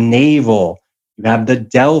is the navel. You have the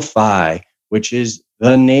Delphi, which is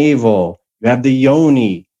the navel. You have the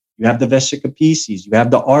Yoni. You have the Vesica Pisces. You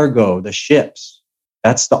have the Argo, the ships.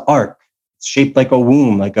 That's the ark. It's shaped like a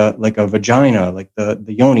womb, like a vagina, like the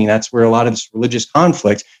Yoni. That's where a lot of this religious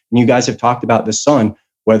conflict. And you guys have talked about the sun,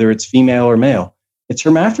 whether it's female or male. It's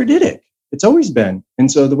hermaphroditic. It's always been. And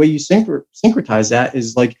so the way you syncretize that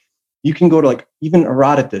is like, you can go to like, even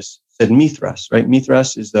Herodotus said Mithras, right?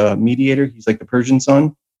 Mithras is the mediator. He's like the Persian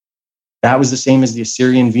sun. That was the same as the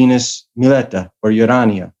Assyrian Venus Mileta or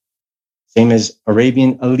Urania. Same as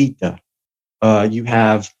Arabian Alita. You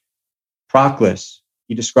have Proclus.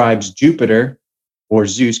 He describes Jupiter or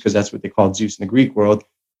Zeus, because that's what they called Zeus in the Greek world,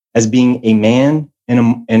 as being a man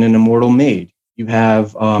and an immortal maid. You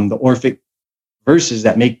have the Orphic verses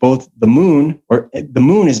that make both the moon, or the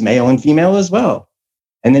moon is male and female as well.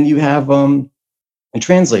 And then you have, it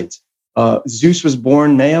translates, Zeus was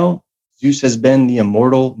born male. Zeus has been the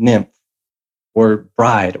immortal nymph or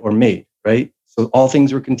bride or maid, right? So all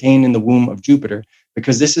things were contained in the womb of Jupiter,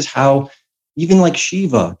 because this is how, even like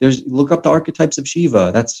Shiva, look up the archetypes of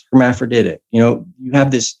Shiva. That's hermaphroditic. You know, you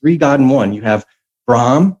have this 3 God in one. You have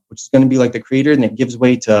Brahm, which is going to be like the creator, and it gives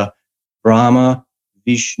way to Brahma,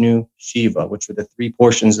 Vishnu, Shiva, which are the 3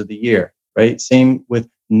 portions of the year, right? Same with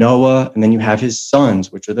Noah, and then you have his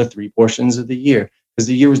sons, which are the 3 portions of the year, because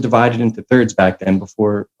the year was divided into thirds back then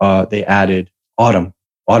before they added autumn.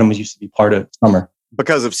 Autumn used to be part of summer.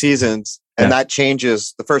 Because of seasons. And that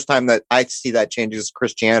changes. The first time that I see that changes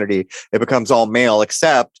Christianity, it becomes all male,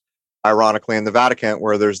 except ironically in the Vatican,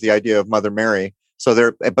 where there's the idea of Mother Mary. So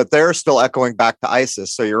they're still echoing back to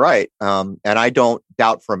Isis. So you're right. And I don't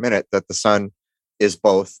doubt for a minute that the sun is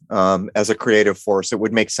both as a creative force. It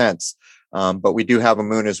would make sense. But we do have a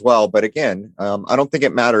moon as well. But again, I don't think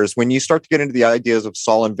it matters. When you start to get into the ideas of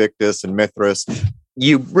Sol Invictus and Mithras,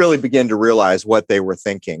 you really begin to realize what they were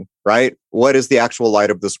thinking, right? What is the actual light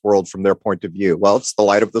of this world from their point of view? Well, it's the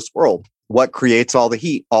light of this world. What creates all the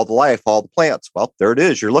heat, all the life, all the plants? Well, there it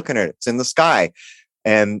is. You're looking at it. It's in the sky.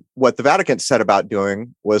 And what the Vatican set about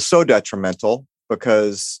doing was so detrimental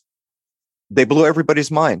because they blew everybody's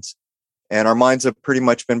minds. And our minds have pretty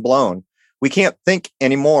much been blown. We can't think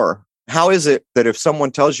anymore. How is it that if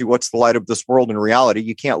someone tells you what's the light of this world in reality,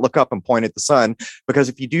 you can't look up and point at the sun? Because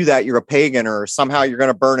if you do that, you're a pagan, or somehow you're going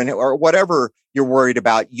to burn, or whatever you're worried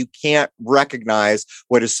about. You can't recognize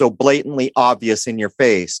what is so blatantly obvious in your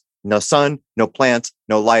face. No sun, no plants,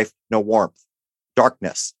 no life, no warmth,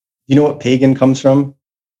 darkness. You know what pagan comes from?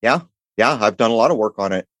 Yeah. I've done a lot of work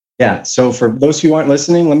on it. Yeah. So for those who aren't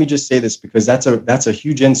listening, let me just say this, because that's a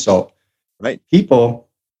huge insult. Right.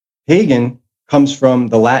 Pagan comes from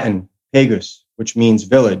the Latin pagus, which means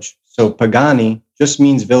village. So pagani just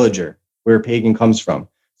means villager, where pagan comes from.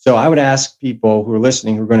 So I would ask people who are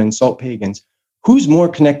listening, who are going to insult pagans, who's more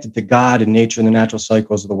connected to God and nature and the natural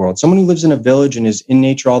cycles of the world? Someone who lives in a village and is in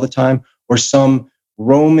nature all the time, or some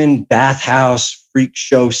Roman bathhouse freak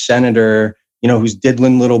show senator, who's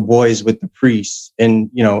diddling little boys with the priests and,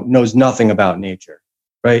 knows nothing about nature,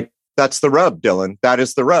 right? That's the rub, Dylan. That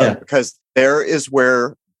is the rub, because there is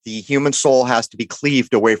where the human soul has to be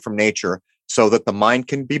cleaved away from nature so that the mind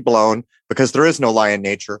can be blown, because there is no lie in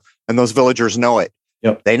nature, and those villagers know it.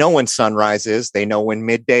 Yep. They know when sunrise is. They know when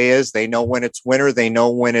midday is. They know when it's winter. They know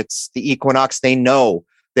when it's the equinox. They know.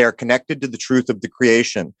 They are connected to the truth of the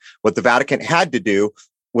creation. What the Vatican had to do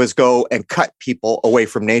was go and cut people away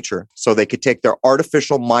from nature so they could take their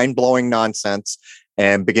artificial, mind-blowing nonsense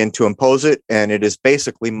and begin to impose it. And it is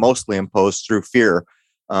basically mostly imposed through fear.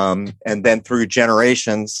 And then through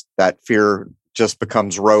generations, that fear just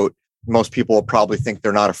becomes rote. Most people will probably think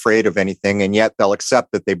they're not afraid of anything, and yet they'll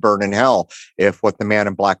accept that they burn in hell if what the man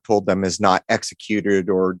in black told them is not executed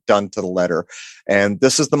or done to the letter. And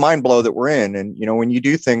this is the mind blow that we're in. And, when you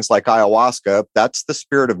do things like ayahuasca, that's the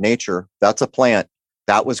spirit of nature. That's a plant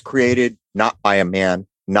that was created not by a man,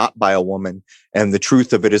 not by a woman. And the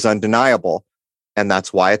truth of it is undeniable. And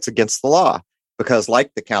that's why it's against the law, because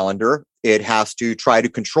like the calendar, it has to try to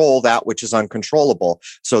control that which is uncontrollable.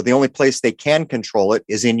 So the only place they can control it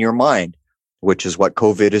is in your mind. which is what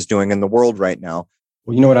COVID is doing in the world right now.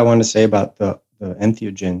 Well, you know what I wanted to say about the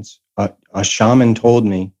entheogens? A shaman told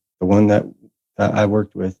me, the one that I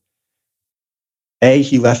worked with,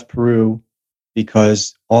 he left Peru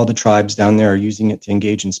because all the tribes down there are using it to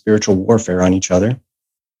engage in spiritual warfare on each other.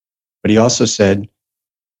 But he also said,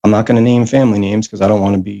 I'm not going to name family names because I don't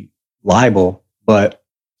want to be liable, but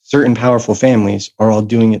certain powerful families are all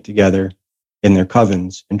doing it together in their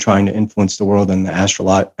covens and trying to influence the world in the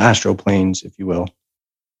astral planes, if you will,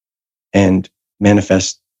 and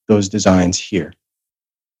manifest those designs here.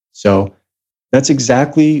 So that's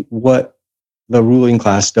exactly what the ruling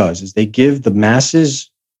class does, is they give the masses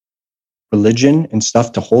religion and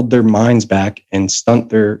stuff to hold their minds back and stunt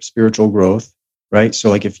their spiritual growth, right? So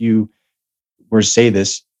like if you were to say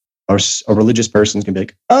this, a religious person's gonna be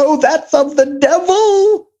like, oh, that's of the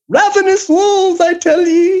devil, ravenous wolves, I tell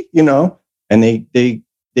ye, and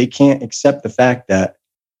they can't accept the fact that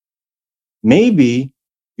maybe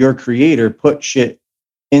your creator put shit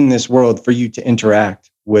in this world for you to interact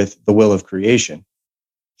with the will of creation.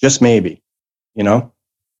 Just maybe,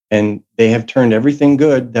 and they have turned everything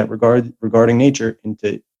good that regarding nature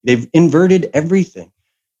they've inverted everything.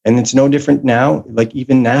 And it's no different now, like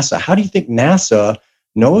even NASA. How do you think NASA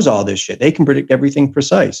knows all this shit? They can predict everything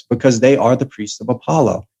precise because they are the priests of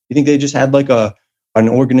Apollo. You think they just had like an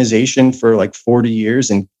organization for like 40 years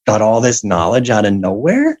and got all this knowledge out of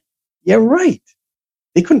nowhere? Yeah, right.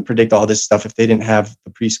 They couldn't predict all this stuff if they didn't have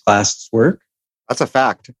the priest class work. That's a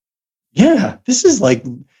fact. Yeah, this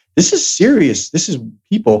is serious. This is,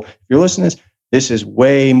 people, if you're listening to this is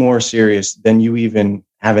way more serious than you even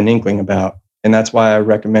have an inkling about. And that's why I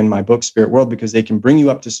recommend my book, Spirit World, because they can bring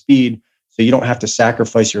you up to speed so you don't have to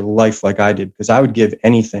sacrifice your life like I did, because I would give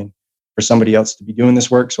anything for somebody else to be doing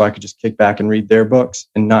this work so I could just kick back and read their books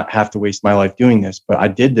and not have to waste my life doing this. But I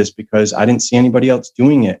did this because I didn't see anybody else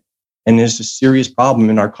doing it. And there's a serious problem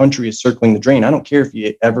in our country is circling the drain. I don't care if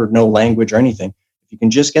you ever know language or anything. If you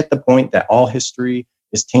can just get the point that all history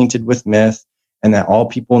is tainted with myth and that all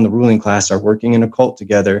people in the ruling class are working in a cult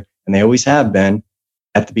together, and they always have been,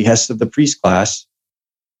 at the behest of the priest class,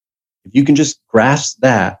 if you can just grasp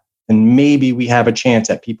that, then maybe we have a chance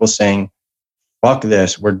at people saying, fuck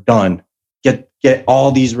this, we're done. Get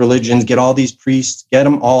all these religions, get all these priests, get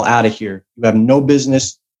them all out of here. You have no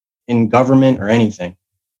business in government or anything.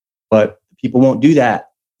 But people won't do that.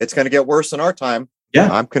 It's going to get worse in our time. Yeah.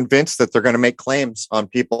 I'm convinced that they're going to make claims on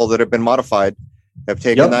people that have been modified, have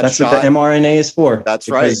taken that that's shot. What the mRNA is for. That's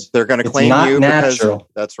right. They're going to claim you natural.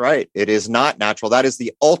 Because that's right. It is not natural. That is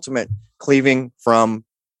the ultimate cleaving from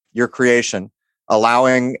your creation,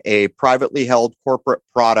 allowing a privately held corporate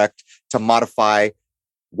product to modify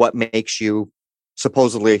what makes you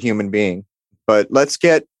supposedly a human being. But let's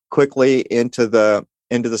get quickly into the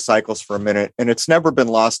cycles for a minute. And it's never been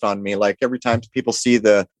lost on me. Like every time people see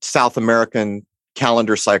the South American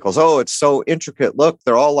calendar cycles, oh, it's so intricate. Look,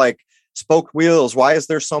 they're all like spoked wheels. Why is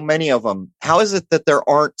there so many of them? How is it that there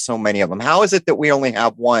aren't so many of them? How is it that we only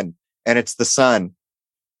have one and it's the sun?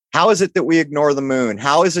 How is it that we ignore the moon?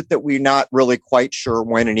 How is it that we're not really quite sure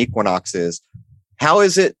when an equinox is? How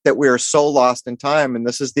is it that we are so lost in time? And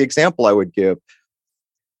this is the example I would give.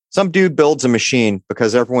 Some dude builds a machine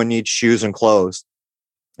because everyone needs shoes and clothes.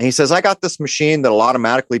 And he says, I got this machine that'll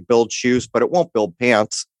automatically build shoes, but it won't build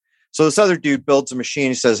pants. So this other dude builds a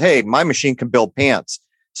machine. He says, hey, my machine can build pants.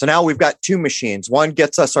 So now we've got two machines. One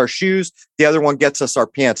gets us our shoes. The other one gets us our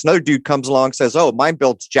pants. Another dude comes along and says, oh, mine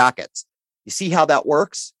builds jackets. You see how that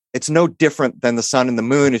works? It's no different than the sun and the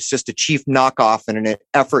moon. It's just a cheap knockoff in an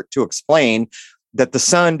effort to explain that the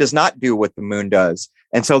sun does not do what the moon does.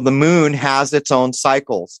 And so the moon has its own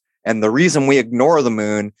cycles. And the reason we ignore the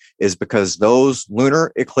moon is because those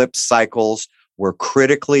lunar eclipse cycles were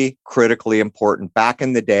critically important back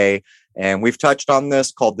in the day. And we've touched on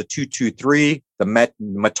this, called the 223, the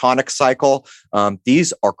Metonic cycle.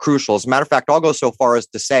 These are crucial. As a matter of fact, I'll go so far as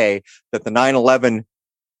to say that the 9/11,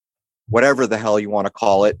 whatever the hell you want to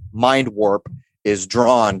call it, mind warp is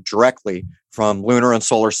drawn directly from lunar and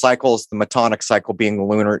solar cycles, the Metonic cycle being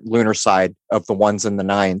the lunar side of the ones and the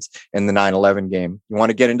nines in the 9/11 game. You want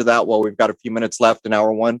to get into that? Well, we've got a few minutes left in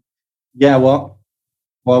hour one. Yeah, well,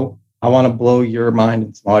 I want to blow your mind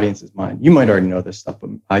and some audience's mind. You might already know this stuff, but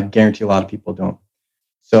I guarantee a lot of people don't.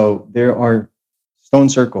 So there are stone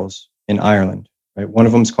circles in Ireland, right? One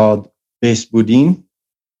of them is called Bais Boudin,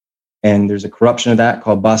 and there's a corruption of that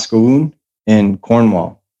called Boscawen in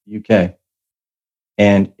Cornwall, UK.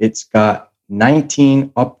 And it's got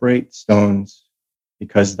 19 upright stones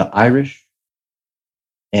because the Irish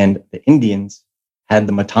and the Indians had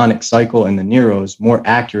the Metonic cycle and the Neros more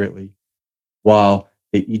accurately, while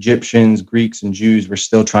the Egyptians, Greeks, and Jews were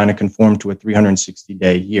still trying to conform to a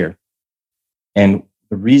 360-day year. And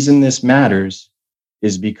the reason this matters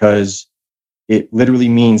is because it literally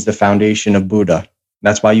means the foundation of Buddha.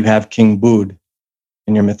 That's why you have King Bud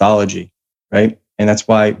in your mythology, right? And that's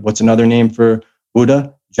why, what's another name for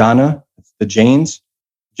Buddha? Jana, it's the Jains.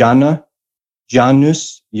 Jana,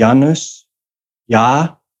 Janus, Janus,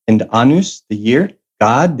 Ya, and Anus, the year,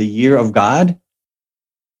 God, the year of God.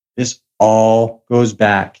 This all goes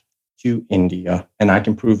back to India, and I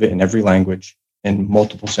can prove it in every language and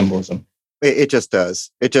multiple symbolism. It just does.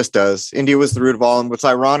 It just does. India was the root of all. And what's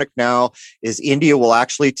ironic now is India will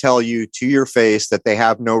actually tell you to your face that they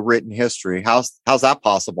have no written history. How's that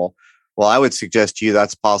possible? Well, I would suggest to you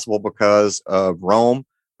that's possible because of Rome,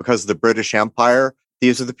 because of the British Empire.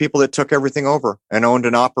 These are the people that took everything over and owned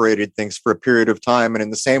and operated things for a period of time. And in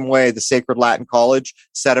the same way, the Sacred Latin College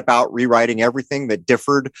set about rewriting everything that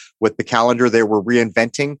differed with the calendar they were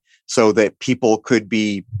reinventing so that people could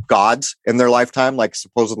be gods in their lifetime, like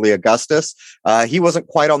supposedly Augustus. He wasn't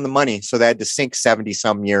quite on the money, so they had to sink 70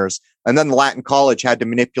 some years. And then the Latin College had to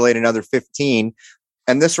manipulate another 15.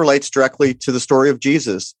 And this relates directly to the story of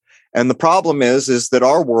Jesus. And the problem is that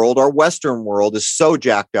our world, our Western world, is so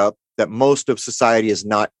jacked up that most of society is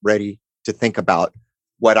not ready to think about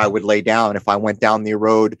what I would lay down if I went down the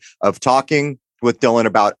road of talking with Dylan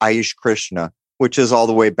about Ayush Krishna, which is all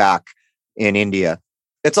the way back in India.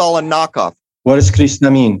 It's all a knockoff. What does Krishna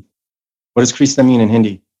mean? What does Krishna mean in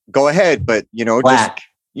Hindi? Go ahead, but black.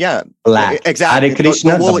 Black. Exactly. Hare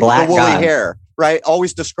Krishna, the woolly God. hair, right?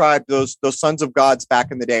 Always described those sons of gods back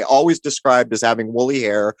in the day, always described as having woolly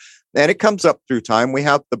hair. And it comes up through time. We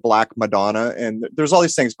have the Black Madonna, and there's all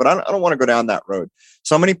these things, but I don't want to go down that road.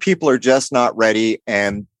 So many people are just not ready,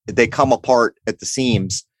 and they come apart at the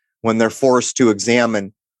seams when they're forced to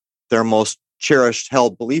examine their most cherished,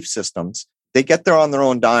 held belief systems. They get there on their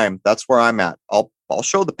own dime. That's where I'm at. I'll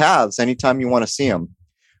show the paths anytime you want to see them.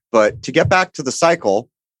 But to get back to the cycle,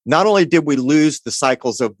 not only did we lose the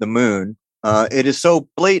cycles of the moon, it is so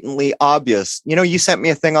blatantly obvious. You know, you sent me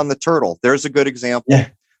a thing on the turtle. There's a good example. Yeah.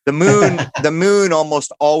 The moon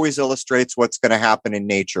almost always illustrates what's going to happen in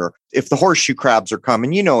nature. If the horseshoe crabs are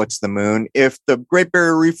coming, you know it's the moon. If the Great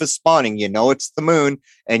Barrier Reef is spawning, you know it's the moon.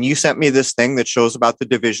 And you sent me this thing that shows about the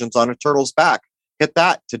divisions on a turtle's back. Hit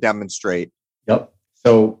that to demonstrate. Yep.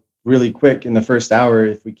 So really quick in the first hour,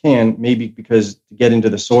 if we can, maybe because to get into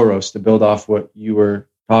the Soros, to build off what you were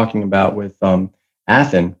talking about with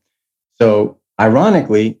Athen. So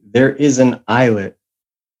ironically, there is an islet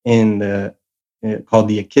in the called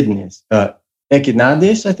the Echidnas.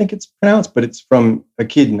 Echidnades, I think it's pronounced, but it's from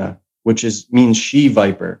Echidna, which means she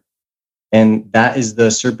viper. And that is the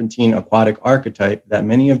serpentine aquatic archetype that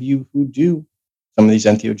many of you who do some of these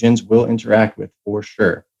entheogens will interact with for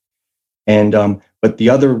sure. And but the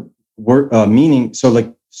other word meaning, so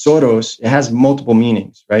like Soros, it has multiple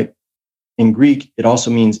meanings, right? In Greek, it also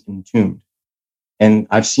means entombed. And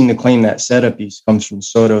I've seen the claim that Serapis comes from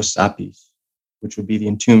Soros apis, which would be the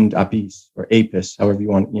entombed apis or apis, however you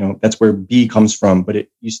want, that's where B comes from, but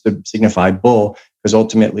it used to signify bull, because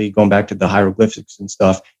ultimately, going back to the hieroglyphics and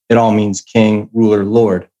stuff, it all means king, ruler,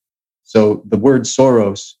 lord. So the word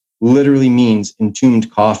Soros literally means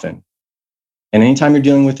entombed coffin. And anytime you're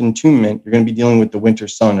dealing with entombment, you're going to be dealing with the winter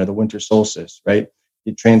sun or the winter solstice, right?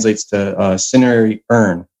 It translates to cinerary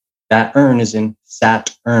urn. That urn is in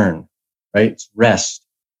Saturn, right? It's rest.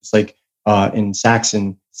 It's like in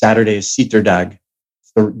Saxon, Saturday is Sitterdag.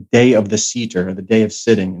 It's the day of the seater, or the day of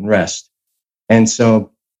sitting and rest. And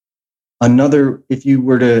so if you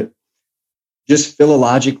were to just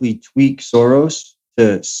philologically tweak Soros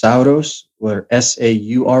to Sauros or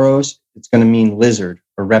Sauros, it's going to mean lizard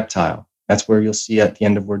or reptile. That's where you'll see at the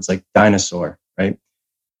end of words like dinosaur, right?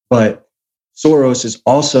 But Soros is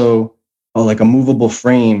also like a movable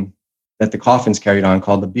frame that the coffin's carried on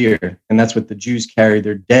called the bier. And that's what the Jews carry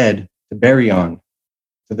their dead to bury on,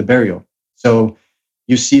 to the burial. So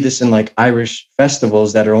you see this in like Irish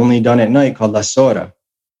festivals that are only done at night called La Sora.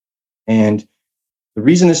 And the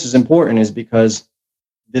reason this is important is because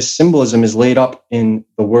this symbolism is laid up in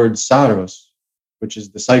the word Saros, which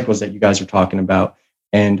is the cycles that you guys are talking about.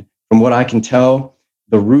 And from what I can tell,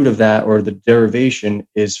 the root of that, or the derivation,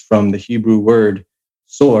 is from the Hebrew word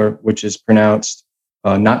sor, which is pronounced,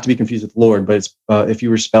 not to be confused with Lord, but it's if you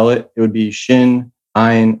were to spell it, it would be Shin,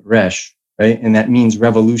 Ayin, Resh, right? And that means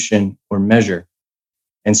revolution or measure.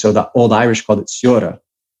 And so the Old Irish called it Siora.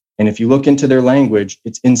 And if you look into their language,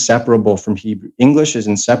 it's inseparable from Hebrew. English is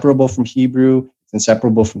inseparable from Hebrew. It's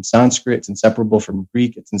inseparable from Sanskrit. It's inseparable from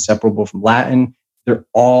Greek. It's inseparable from Latin. They're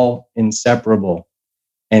all inseparable.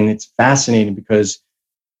 And it's fascinating because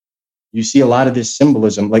you see a lot of this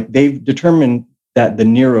symbolism. Like they've determined that the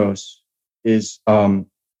Neros is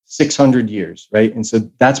 600 years, right? And so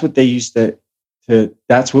that's what they used to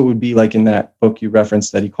that's what would be like in that book you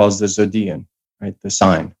referenced that he calls the Zodian, right? The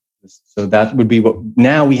sign. So that would be what,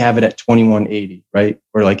 now we have it at 2180, right?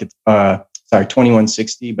 Or like it's,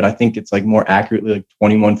 2160, but I think it's like more accurately like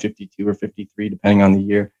 2152 or 53, depending on the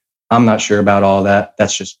year. I'm not sure about all that.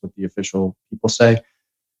 That's just what the official people say.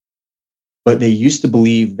 But they used to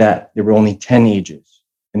believe that there were only 10 ages.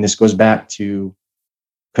 And this goes back to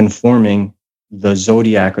conforming the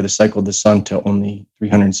zodiac or the cycle of the sun to only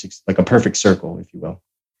 360, like a perfect circle, if you will.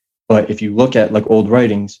 But if you look at like old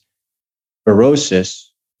writings, Berosus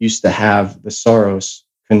used to have the Saros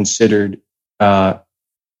considered,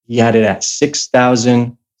 he had it at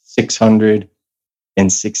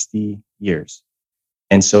 6,660 years.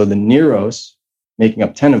 And so the Neros, making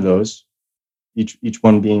up 10 of those, each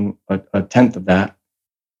one being a tenth of that,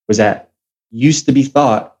 used to be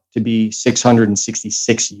thought to be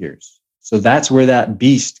 666 years. So that's where that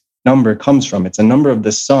beast number comes from. It's a number of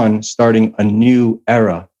the sun starting a new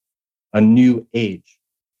era, a new age.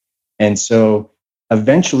 And so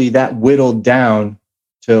eventually that whittled down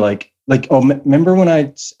to remember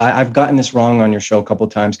when I've gotten this wrong on your show a couple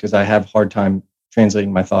of times because I have a hard time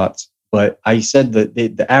translating my thoughts. But I said that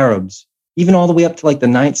the Arabs, even all the way up to like the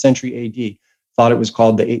 9th century AD, thought it was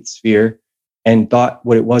called the eighth sphere and thought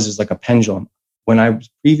what it was is like a pendulum. When I was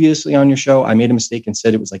previously on your show, I made a mistake and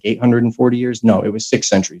said it was like 840 years. No, it was 6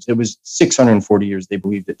 centuries. It was 640 years they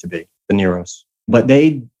believed it to be, the Neros. But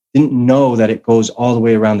they didn't know that it goes all the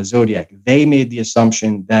way around the zodiac. They made the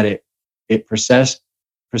assumption that it processed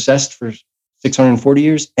for 640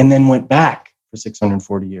 years and then went back for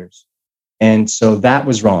 640 years. And so that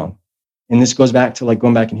was wrong. And this goes back to like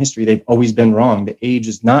going back in history. They've always been wrong. The age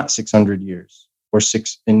is not 600 years or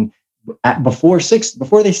six. And before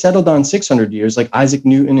they settled on 600 years, like Isaac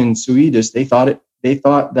Newton and Suidas, they thought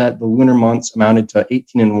that the lunar months amounted to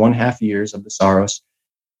 18.5 years of the Saros,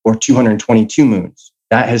 or 222 moons.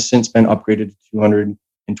 That has since been upgraded to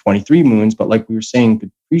 223 moons. But like we were saying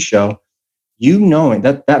pre-show, knowing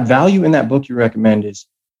that value in that book you recommend is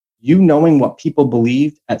knowing what people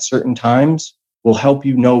believed at certain times will help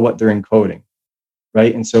you know what they're encoding,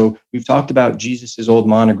 right? And so we've talked about Jesus's old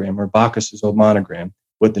monogram or Bacchus's old monogram,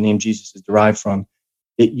 what the name Jesus is derived from.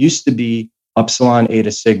 It used to be Upsilon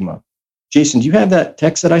Eta Sigma. Jason, do you have that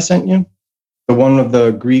text that I sent you? The one of the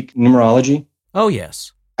Greek numerology? Oh,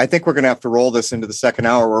 yes. I think we're going to have to roll this into the second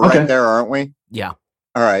hour. We're right there, aren't we? Yeah.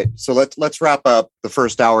 All right. So let's wrap up the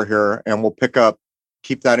first hour here and we'll pick up.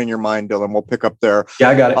 Keep that in your mind, Dylan. We'll pick up there. Yeah,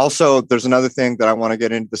 I got it. Also, there's another thing that I want to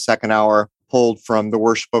get into the second hour, pulled from the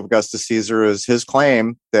Worship of Augustus Caesar, is his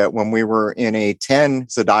claim that when we were in a 10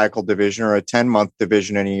 zodiacal division or a 10-month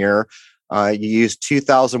division in a year, you used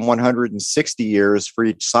 2,160 years for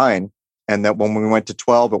each sign. And that when we went to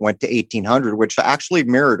 12, it went to 1,800, which actually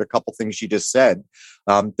mirrored a couple things you just said.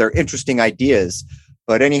 They're interesting ideas.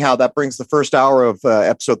 But anyhow, that brings the first hour of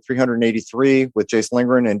episode 383 with Jason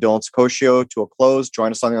Lindgren and Dylan Sicoscio to a close.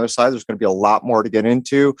 Join us on the other side. There's going to be a lot more to get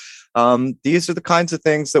into. These are the kinds of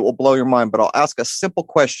things that will blow your mind. But I'll ask a simple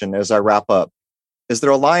question as I wrap up. Is there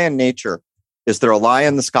a lie in nature? Is there a lie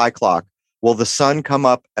in the sky clock? Will the sun come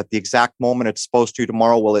up at the exact moment it's supposed to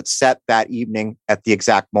tomorrow? Will it set that evening at the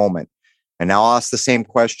exact moment? And now I'll ask the same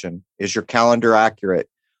question. Is your calendar accurate?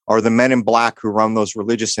 Are the men in black who run those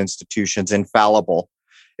religious institutions infallible?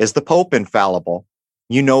 Is the Pope infallible?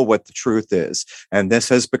 You know what the truth is. And this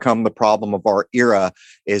has become the problem of our era,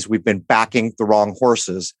 is we've been backing the wrong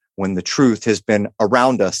horses when the truth has been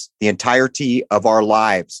around us the entirety of our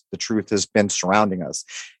lives. The truth has been surrounding us.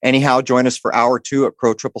 Anyhow, join us for hour 2 at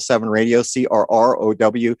Crow 777 Radio,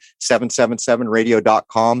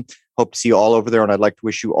 CRROW777radio.com. Hope to see you all over there. And I'd like to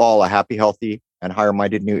wish you all a happy, healthy, and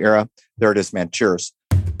higher-minded new era. There it is, man. Cheers.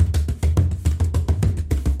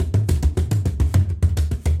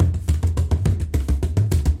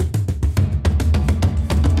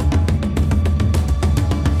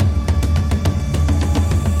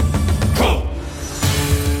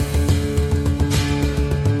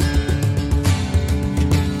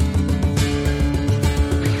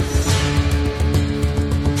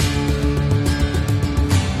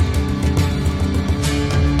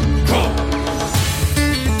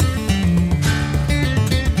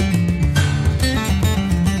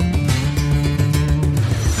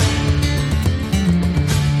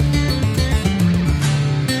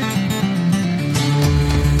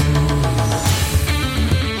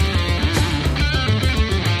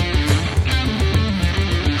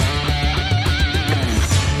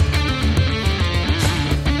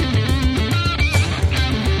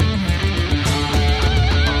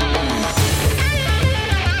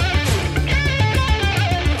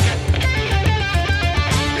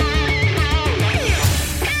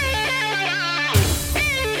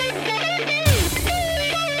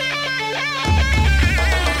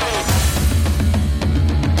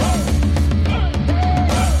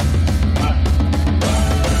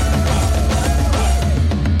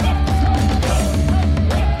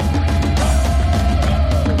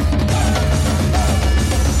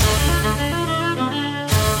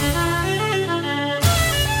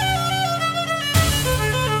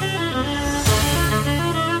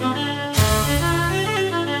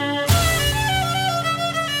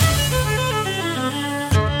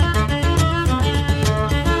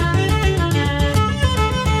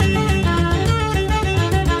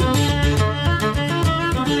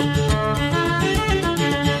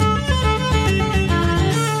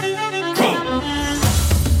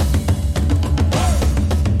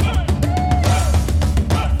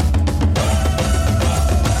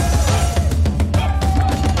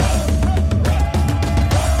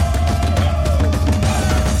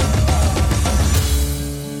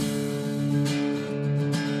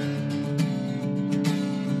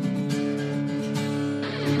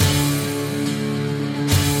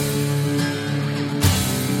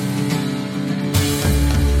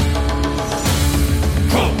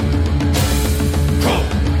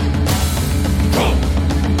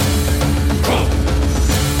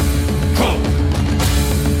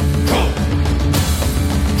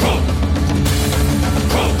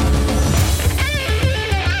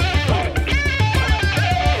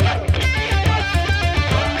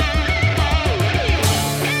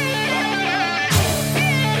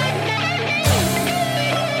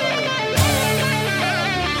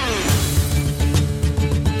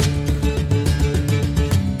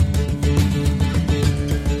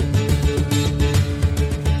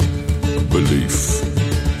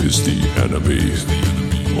 the enemy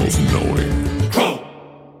of knowing.